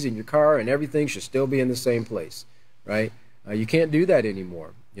keys in your car and everything should still be in the same place, right? You can't do that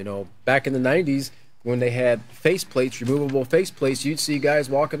anymore. You know, back in the 90s, when they had faceplates, removable faceplates, you'd see guys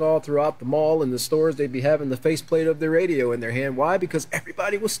walking all throughout the mall and the stores. They'd be having the faceplate of their radio in their hand. Why? Because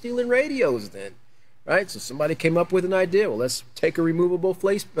everybody was stealing radios then, right? So somebody came up with an idea. Well, let's take a removable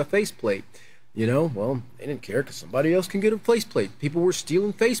faceplate. You know, well, they didn't care because somebody else can get a faceplate. People were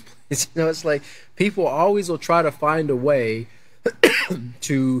stealing faceplates. You know, it's like people always will try to find a way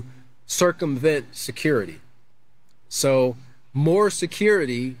to circumvent security. So more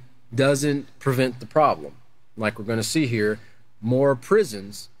security doesn't prevent the problem. Like we're going to see here, more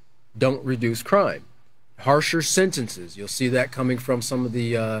prisons don't reduce crime. Harsher sentences, you'll see that coming from some of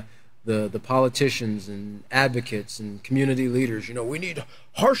the politicians and advocates and community leaders. You know, we need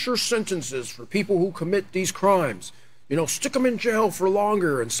harsher sentences for people who commit these crimes. You know, stick them in jail for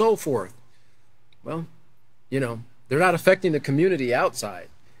longer and so forth. Well, you know, they're not affecting the community outside.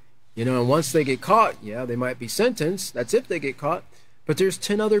 You know, and once they get caught, yeah, they might be sentenced. That's if they get caught. But there's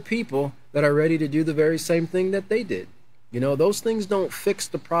 10 other people that are ready to do the very same thing that they did. You know, those things don't fix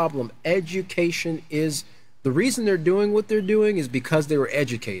the problem. Education is, the reason they're doing what they're doing is because they were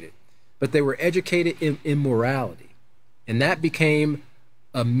educated. But they were educated in immorality. And that became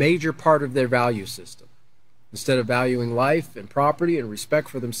a major part of their value system. Instead of valuing life and property and respect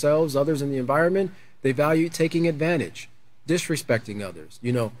for themselves, others, and the environment, they value taking advantage, disrespecting others,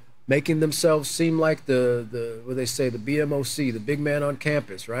 you know, making themselves seem like what they say, the BMOC, the big man on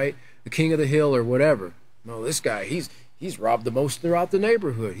campus, right? The king of the hill or whatever. No, this guy, he's robbed the most throughout the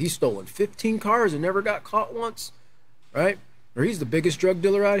neighborhood. He's stolen 15 cars and never got caught once, right? Or he's the biggest drug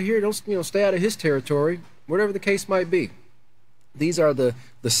dealer out here. Don't, you know, stay out of his territory, whatever the case might be. These are the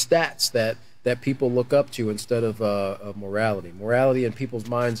stats that people look up to instead of morality. Morality in people's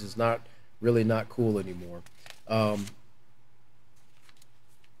minds is not cool anymore.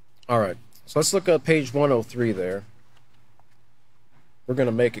 All right, so let's look at page 103 there. We're going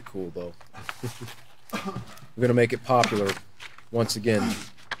to make it cool, though. We're going to make it popular once again.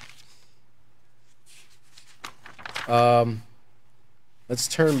 Let's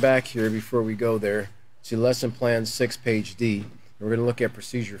turn back here before we go there to Lesson Plan 6, page D. We're going to look at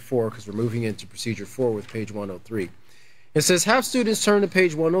Procedure 4 because we're moving into Procedure 4 with page 103. It says, have students turn to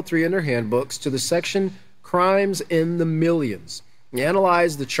page 103 in their handbooks to the section Crimes in the Millions.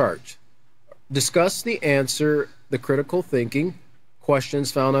 Analyze the chart. Discuss the answer, the critical thinking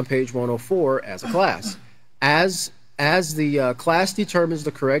questions found on page 104 as a class. As the class determines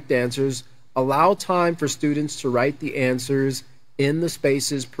the correct answers, allow time for students to write the answers in the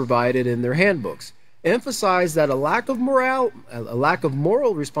spaces provided in their handbooks. Emphasize that a lack of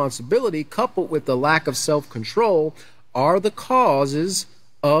moral responsibility coupled with the lack of self-control are the causes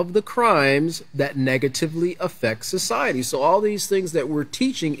of the crimes that negatively affect society. So all these things that we're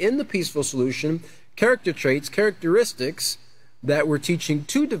teaching in the Peaceful Solution, character traits, characteristics that we're teaching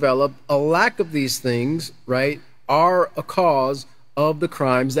to develop, a lack of these things, right, are a cause of the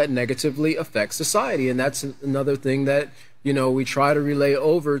crimes that negatively affect society. And that's another thing that, you know, we try to relay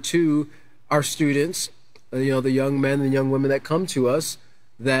over to our students, you know, the young men and young women that come to us,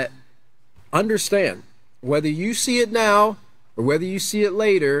 that understand, whether you see it now or whether you see it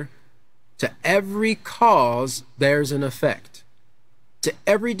later, to every cause there's an effect. To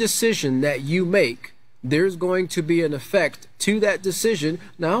every decision that you make, there's going to be an effect to that decision.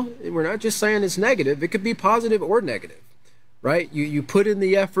 Now, we're not just saying it's negative. It could be positive or negative, right? You put in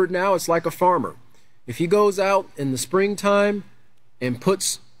the effort now. It's like a farmer. If he goes out in the springtime and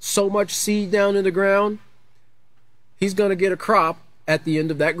puts so much seed down in the ground, he's going to get a crop at the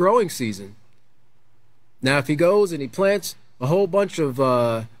end of that growing season. Now, if he goes and he plants a whole bunch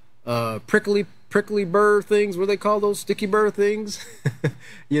of prickly burr things, what do they call those, sticky burr things,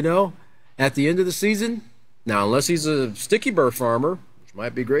 you know, at the end of the season, now, unless he's a sticky burr farmer, which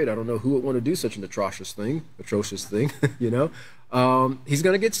might be great, I don't know who would want to do such an atrocious thing, you know, he's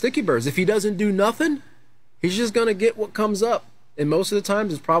going to get sticky burrs. If he doesn't do nothing, he's just going to get what comes up. And most of the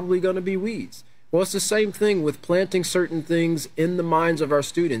times it's probably going to be weeds. Well, it's the same thing with planting certain things in the minds of our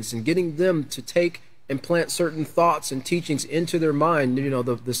students and getting them to take and plant certain thoughts and teachings into their mind. You know,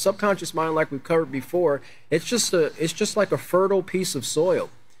 the subconscious mind, like we've covered before, it's just like a fertile piece of soil.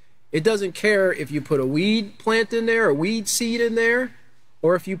 It doesn't care if you put a weed plant in there, a weed seed in there,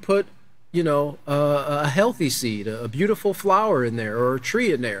 or if you put, you know, a healthy seed, a beautiful flower in there, or a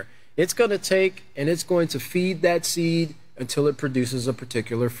tree in there. It's going to take and it's going to feed that seed until it produces a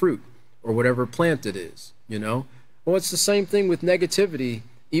particular fruit or whatever plant it is, you know. Well, it's the same thing with negativity.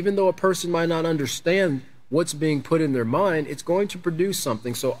 Even though a person might not understand what's being put in their mind, it's going to produce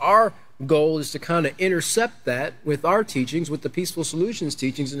something. So our goal is to kind of intercept that with our teachings, with the Peaceful Solutions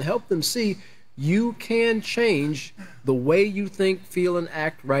teachings, and help them see you can change the way you think, feel, and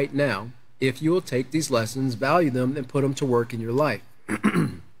act right now if you will take these lessons, value them, and put them to work in your life.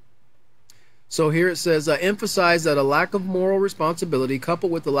 So here it says, emphasize that a lack of moral responsibility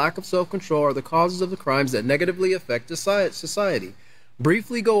coupled with the lack of self-control are the causes of the crimes that negatively affect society.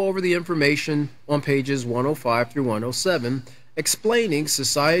 Briefly go over the information on pages 105 through 107, explaining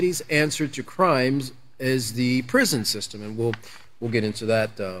society's answer to crimes is the prison system. And we'll get into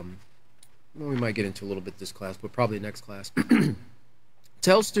that. Well, we might get into a little bit this class, but probably next class.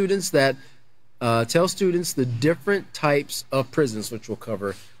 Tell students the different types of prisons, which we'll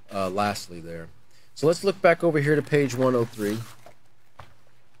cover lastly there. So let's look back over here to page 103.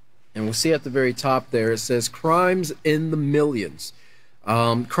 And we'll see at the very top there, it says crimes in the millions.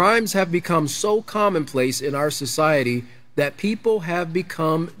 Crimes have become so commonplace in our society that people have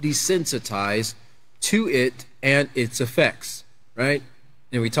become desensitized to it and its effects, right?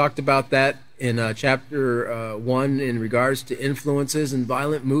 And we talked about that in chapter 1 in regards to influences in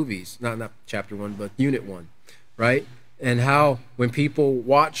violent movies. Not chapter 1, but unit 1, right? And how when people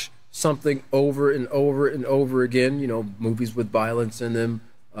watch something over and over and over again, you know, movies with violence in them,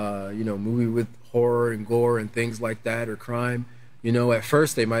 you know, movie with horror and gore and things like that, or crime, you know, at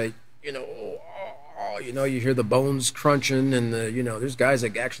first they might, you know, you know, you hear the bones crunching and the, you know, there's guys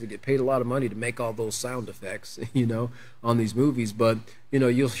that actually get paid a lot of money to make all those sound effects, you know, on these movies. But, you know,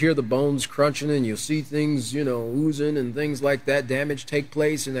 you'll hear the bones crunching and you'll see things, you know, oozing and things like that, damage take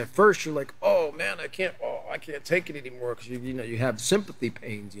place. And at first you're like, oh man, I can't take it anymore, because you know, you have sympathy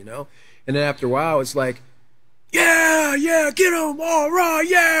pains, you know. And then after a while it's like, yeah, get him, all right,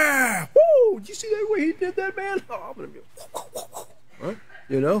 yeah, woo, did you see that way he did that, man? Oh, I'm gonna be, right?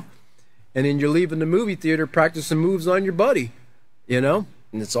 You know. And then you're leaving the movie theater practicing moves on your buddy, you know?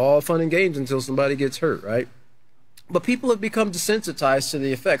 And it's all fun and games until somebody gets hurt, right? But people have become desensitized to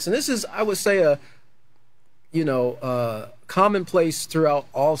the effects. And this is, I would say, a, you know, commonplace throughout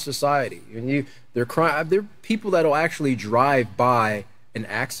all society. And they're people that will actually drive by an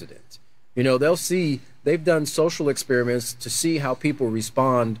accident. You know, they've done social experiments to see how people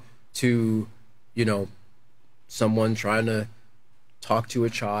respond to, you know, someone trying to talk to a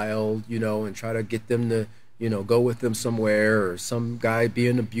child, you know, and try to get them to, you know, go with them somewhere, or some guy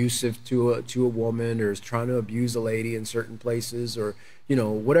being abusive to a woman, or is trying to abuse a lady in certain places, or, you know,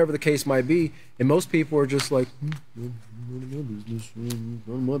 whatever the case might be. And most people are just like, none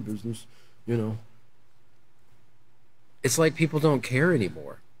of my business, you know. It's like people don't care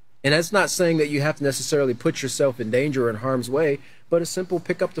anymore. And that's not saying that you have to necessarily put yourself in danger or in harm's way, but a simple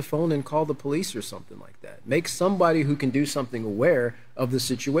pick up the phone and call the police or something like that. Make somebody who can do something aware of the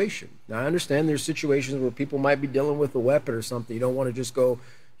situation. Now, I understand there's situations where people might be dealing with a weapon or something. You don't want to just go,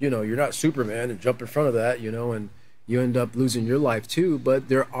 you know, you're not Superman and jump in front of that, you know, and you end up losing your life too. But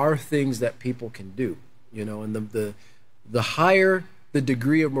there are things that people can do, you know, and the higher the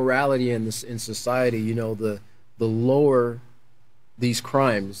degree of morality in society, you know, the lower these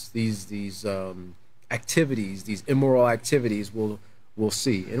crimes, these activities, these immoral activities we'll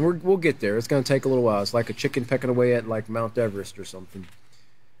see. And we'll get there. It's going to take a little while. It's like a chicken pecking away at like Mount Everest or something.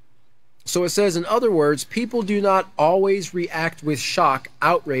 So it says, in other words, people do not always react with shock,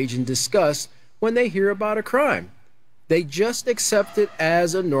 outrage, and disgust when they hear about a crime. They just accept it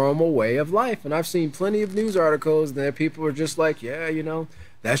as a normal way of life. And I've seen plenty of news articles that people are just like, yeah, you know,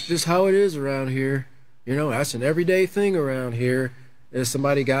 that's just how it is around here. You know, that's an everyday thing around here. If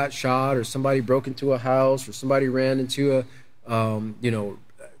somebody got shot, or somebody broke into a house, or somebody ran into a, you know,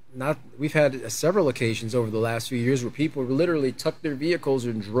 not we've had several occasions over the last few years where people literally took their vehicles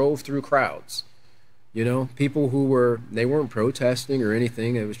and drove through crowds. You know, people who they weren't protesting or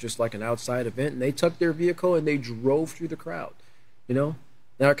anything. It was just like an outside event, and they took their vehicle and they drove through the crowd. You know,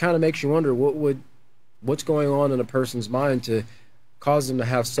 now it kind of makes you wonder what's going on in a person's mind to cause them to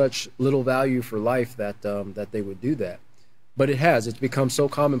have such little value for life that that they would do that. But it's become so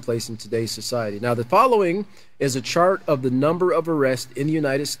commonplace in today's society. Now, the following is a chart of the number of arrests in the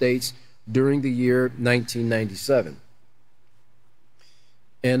United States during the year 1997.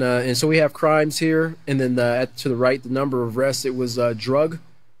 And so we have crimes here, and then to the right, the number of arrests. It was drug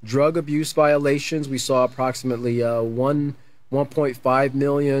abuse violations. We saw approximately 1.5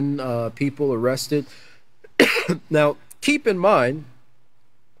 million people arrested. Now, keep in mind,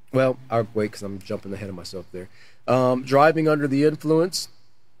 well, I'll wait because I'm jumping ahead of myself there. Driving under the influence,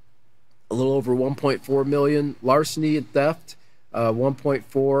 a little over 1.4 million. Larceny and theft,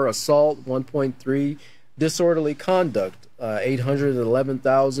 1.4. Assault, 1.3. Disorderly conduct,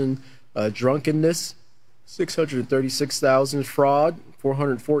 811,000. Drunkenness, 636,000. Fraud,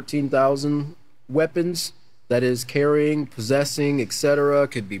 414,000. Weapons, that is carrying, possessing, etc.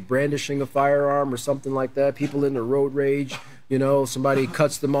 Could be brandishing a firearm or something like that. People into road rage. You know, somebody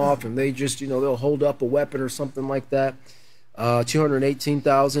cuts them off and they just, they'll hold up a weapon or something like that.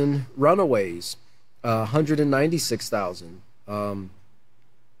 218,000 runaways, 196,000.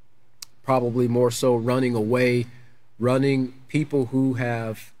 Probably more so running people who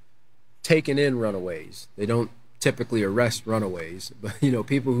have taken in runaways. They don't typically arrest runaways, but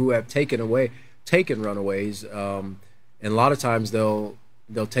people who have taken runaways, and a lot of times they'll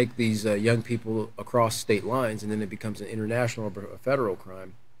take these young people across state lines, and then it becomes an international or a federal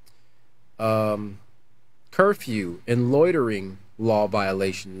crime. Curfew and loitering law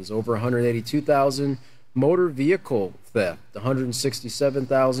violations, over 182,000. Motor vehicle theft,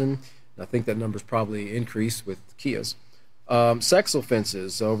 167,000. I think that number's probably increased with Kias. Sex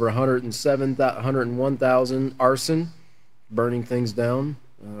offenses, over 101,000. Arson, burning things down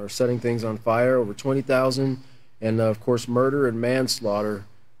or setting things on fire, over 20,000. And, of course, murder and manslaughter,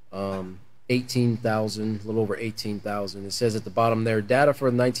 18,000, a little over 18,000. It says at the bottom there, data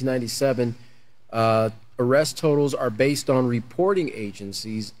for 1997, arrest totals are based on reporting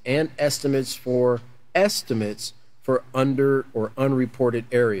agencies and estimates for under or unreported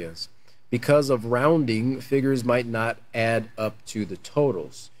areas. Because of rounding, figures might not add up to the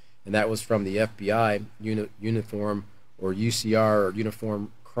totals. And that was from the FBI Uniform or UCR or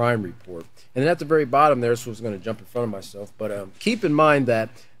Uniform Crime Report. And then at the very bottom there, so I was going to jump in front of myself, but keep in mind that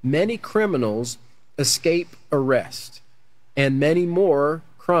many criminals escape arrest, and many more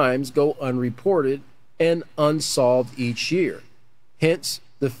crimes go unreported and unsolved each year. Hence,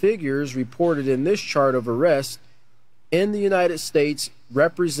 the figures reported in this chart of arrests in the United States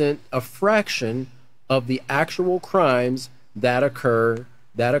represent a fraction of the actual crimes that occurred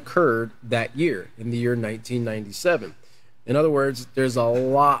that year, in the year 1997. In other words, there's a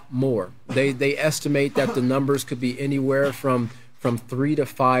lot more. They estimate that the numbers could be anywhere from 3 to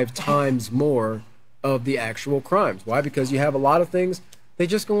 5 times more of the actual crimes. Why? Because you have a lot of things, they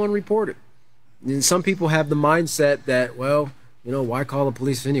just go unreported. And some people have the mindset that, well, why call the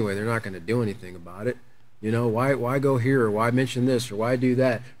police anyway? They're not going to do anything about it. Why go here, or why mention this, or why do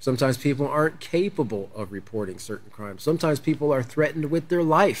that? Sometimes people aren't capable of reporting certain crimes. Sometimes people are threatened with their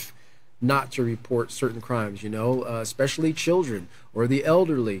life not to report certain crimes, especially children or the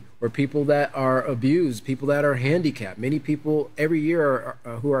elderly or people that are abused, people that are handicapped. Many people every year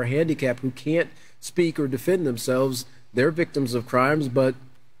who are handicapped, who can't speak or defend themselves, they're victims of crimes, but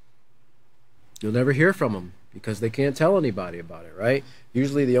you'll never hear from them because they can't tell anybody about it, right?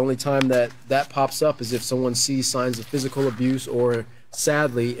 Usually the only time that pops up is if someone sees signs of physical abuse, or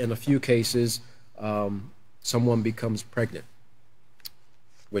sadly, in a few cases, someone becomes pregnant,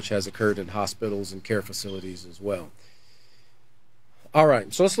 which has occurred in hospitals and care facilities as well. All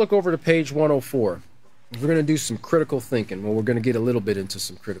right, so let's look over to page 104. We're going to do some critical thinking. Well, we're going to get a little bit into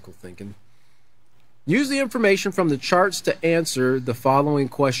some critical thinking. Use the information from the charts to answer the following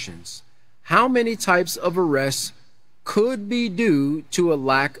questions. How many types of arrests could be due to a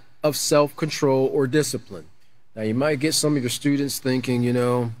lack of self-control or discipline? Now, you might get some of your students thinking,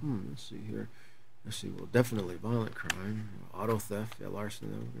 let's see here. Let's see, well, definitely violent crime, auto theft, larceny,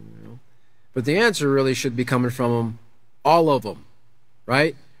 But the answer really should be coming from them, all of them,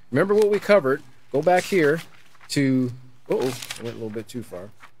 right? Remember what we covered. Go back here to, I went a little bit too far.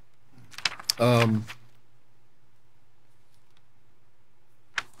 What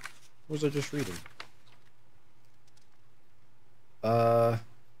was I just reading?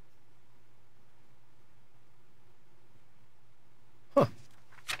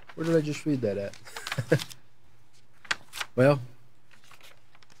 Where did I just read that at? Well,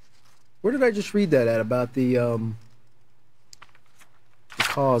 where did I just read that at about the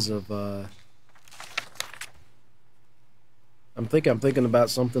cause of? I'm thinking about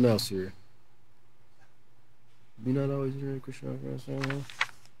something else here. Be not always Christian.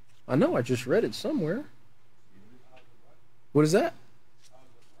 I know I just read it somewhere. What is that?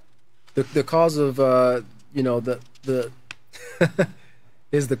 The cause of you know, the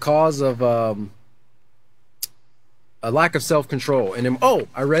is the cause of a lack of self-control. And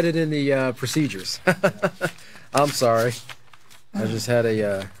I read it in the procedures. I'm sorry. I just had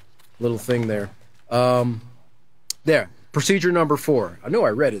a little thing there. There. Procedure number 4. I know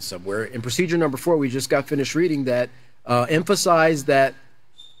I read it somewhere. In procedure number 4, we just got finished reading that emphasized that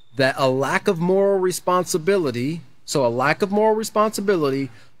a lack of moral responsibility, so a lack of moral responsibility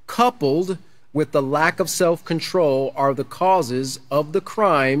coupled with the lack of self-control are the causes of the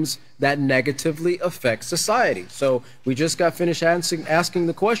crimes that negatively affect society. So we just got finished asking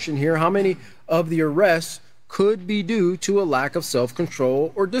the question here, how many of the arrests could be due to a lack of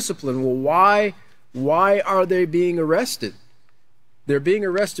self-control or discipline? Well, why are they being arrested? They're being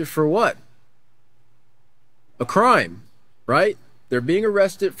arrested for what? A crime, right? They're being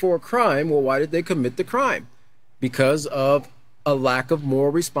arrested for a crime. Well, why did they commit the crime? Because of a lack of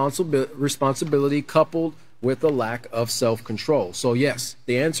moral responsibility coupled with a lack of self-control. So yes,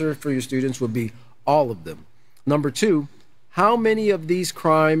 the answer for your students would be all of them. Number 2, how many of these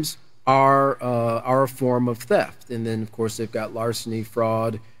crimes are a form of theft? And then, of course, they've got larceny,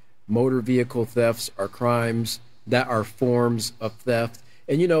 fraud, motor vehicle thefts are crimes that are forms of theft.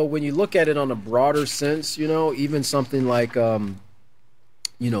 And, you know, when you look at it on a broader sense, you know, even something like,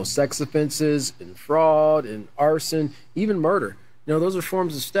 you know, sex offenses and fraud and arson, even murder, you know, those are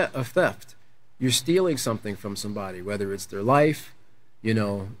forms of theft. You're stealing something from somebody, whether it's their life, you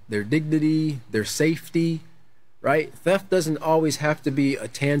know, their dignity, their safety, right? Theft doesn't always have to be a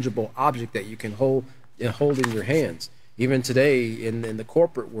tangible object that you can hold in your hands. Even today in the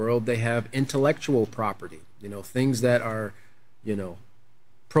corporate world, they have intellectual property, you know, things that are, you know,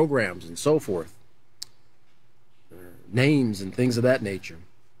 programs and so forth, names and things of that nature.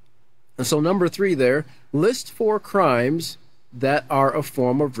 And so number 3 there, list 4 crimes that are a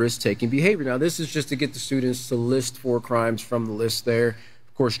form of risk-taking behavior. Now, this is just to get the students to list 4 crimes from the list there.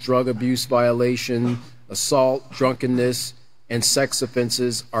 Of course, drug abuse violation, assault, drunkenness, and sex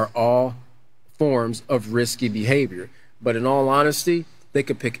offenses are all forms of risky behavior. But in all honesty, they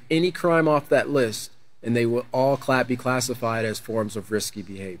could pick any crime off that list, and they will all be classified as forms of risky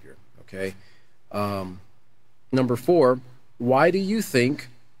behavior, okay? Number 4, why do you think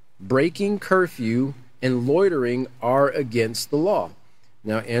breaking curfew and loitering are against the law?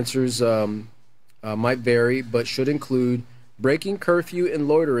 Now, answers might vary, but should include breaking curfew and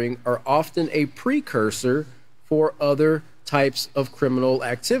loitering are often a precursor for other types of criminal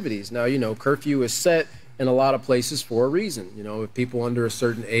activities. Now, you know, curfew is set in a lot of places for a reason. You know, if people under a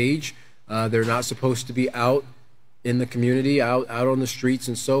certain age, they're not supposed to be out in the community, out on the streets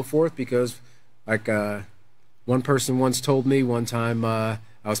and so forth, because like one person once told me one time, I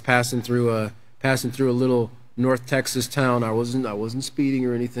was passing through a little North Texas town. I wasn't speeding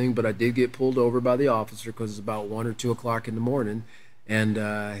or anything, but I did get pulled over by the officer because it's about 1 or 2 o'clock in the morning, and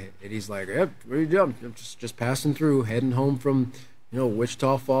he's like, "Hey, where are you doing?" I'm just passing through, heading home from, you know,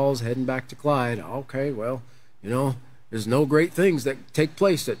 Wichita Falls, heading back to Clyde. Okay, well, you know, there's no great things that take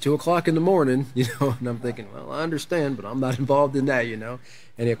place at 2 o'clock in the morning, you know. And I'm thinking, well, I understand, but I'm not involved in that, you know.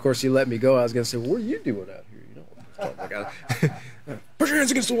 And of course, he let me go. I was gonna say, well, what are you doing out here? You know, like, push your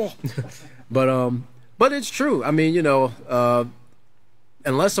hands against the wall. But it's true. I mean, you know,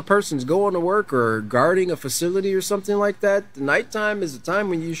 unless a person's going to work or guarding a facility or something like that, the nighttime is a time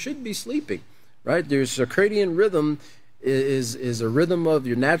when you should be sleeping, right? There's circadian rhythm is a rhythm of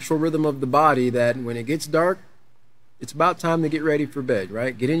your natural rhythm of the body that when it gets dark, it's about time to get ready for bed,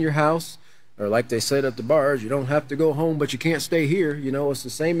 right? Get in your house, or like they said at the bars, you don't have to go home, but you can't stay here. You know, it's the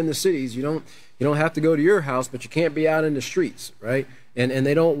same in the cities. You don't have to go to your house, but you can't be out in the streets, right? And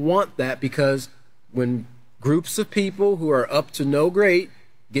they don't want that, because when groups of people who are up to no great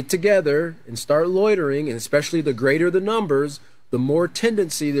get together and start loitering, and especially the greater the numbers, the more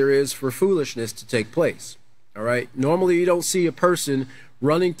tendency there is for foolishness to take place. All right. Normally, you don't see a person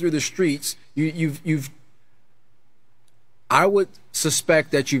running through the streets. I would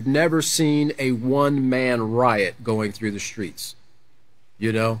suspect that you've never seen a one-man riot going through the streets.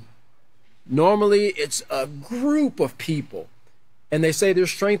 You know, normally it's a group of people, and they say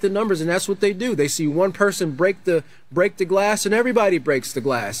there's strength in numbers, and that's what they do. They see one person break the glass, and everybody breaks the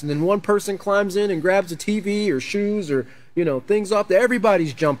glass, and then one person climbs in and grabs a TV or shoes or you know, things up there.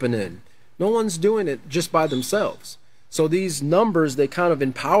 Everybody's jumping in. No one's doing it just by themselves. So these numbers, they kind of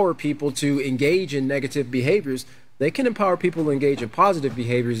empower people to engage in negative behaviors. They can empower people to engage in positive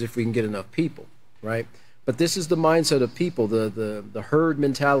behaviors if we can get enough people, right? But this is the mindset of people, the herd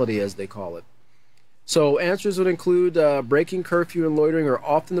mentality, as they call it. So answers would include breaking curfew and loitering are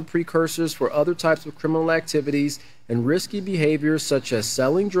often the precursors for other types of criminal activities and risky behaviors such as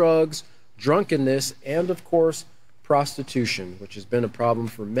selling drugs, drunkenness, and of course, prostitution, which has been a problem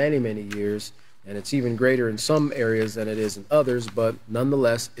for many, many years. And it's even greater in some areas than it is in others, but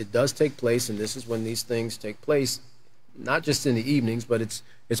nonetheless, it does take place, and this is when these things take place, not just in the evenings, but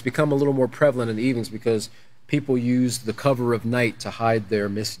it's become a little more prevalent in the evenings because people use the cover of night to hide their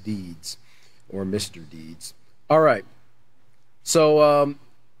misdeeds or Mr. Deeds. All right. So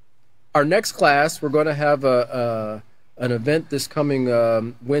our next class, we're going to have an event this coming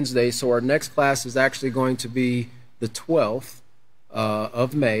Wednesday. So our next class is actually going to be the 12th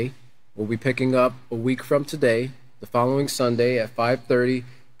of May. We'll be picking up a week from today, the following Sunday at 5:30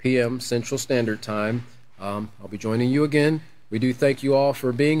 p.m. Central Standard Time. I'll be joining you again. We do thank you all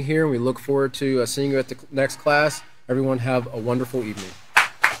for being here, and we look forward to seeing you at the next class. Everyone have a wonderful evening.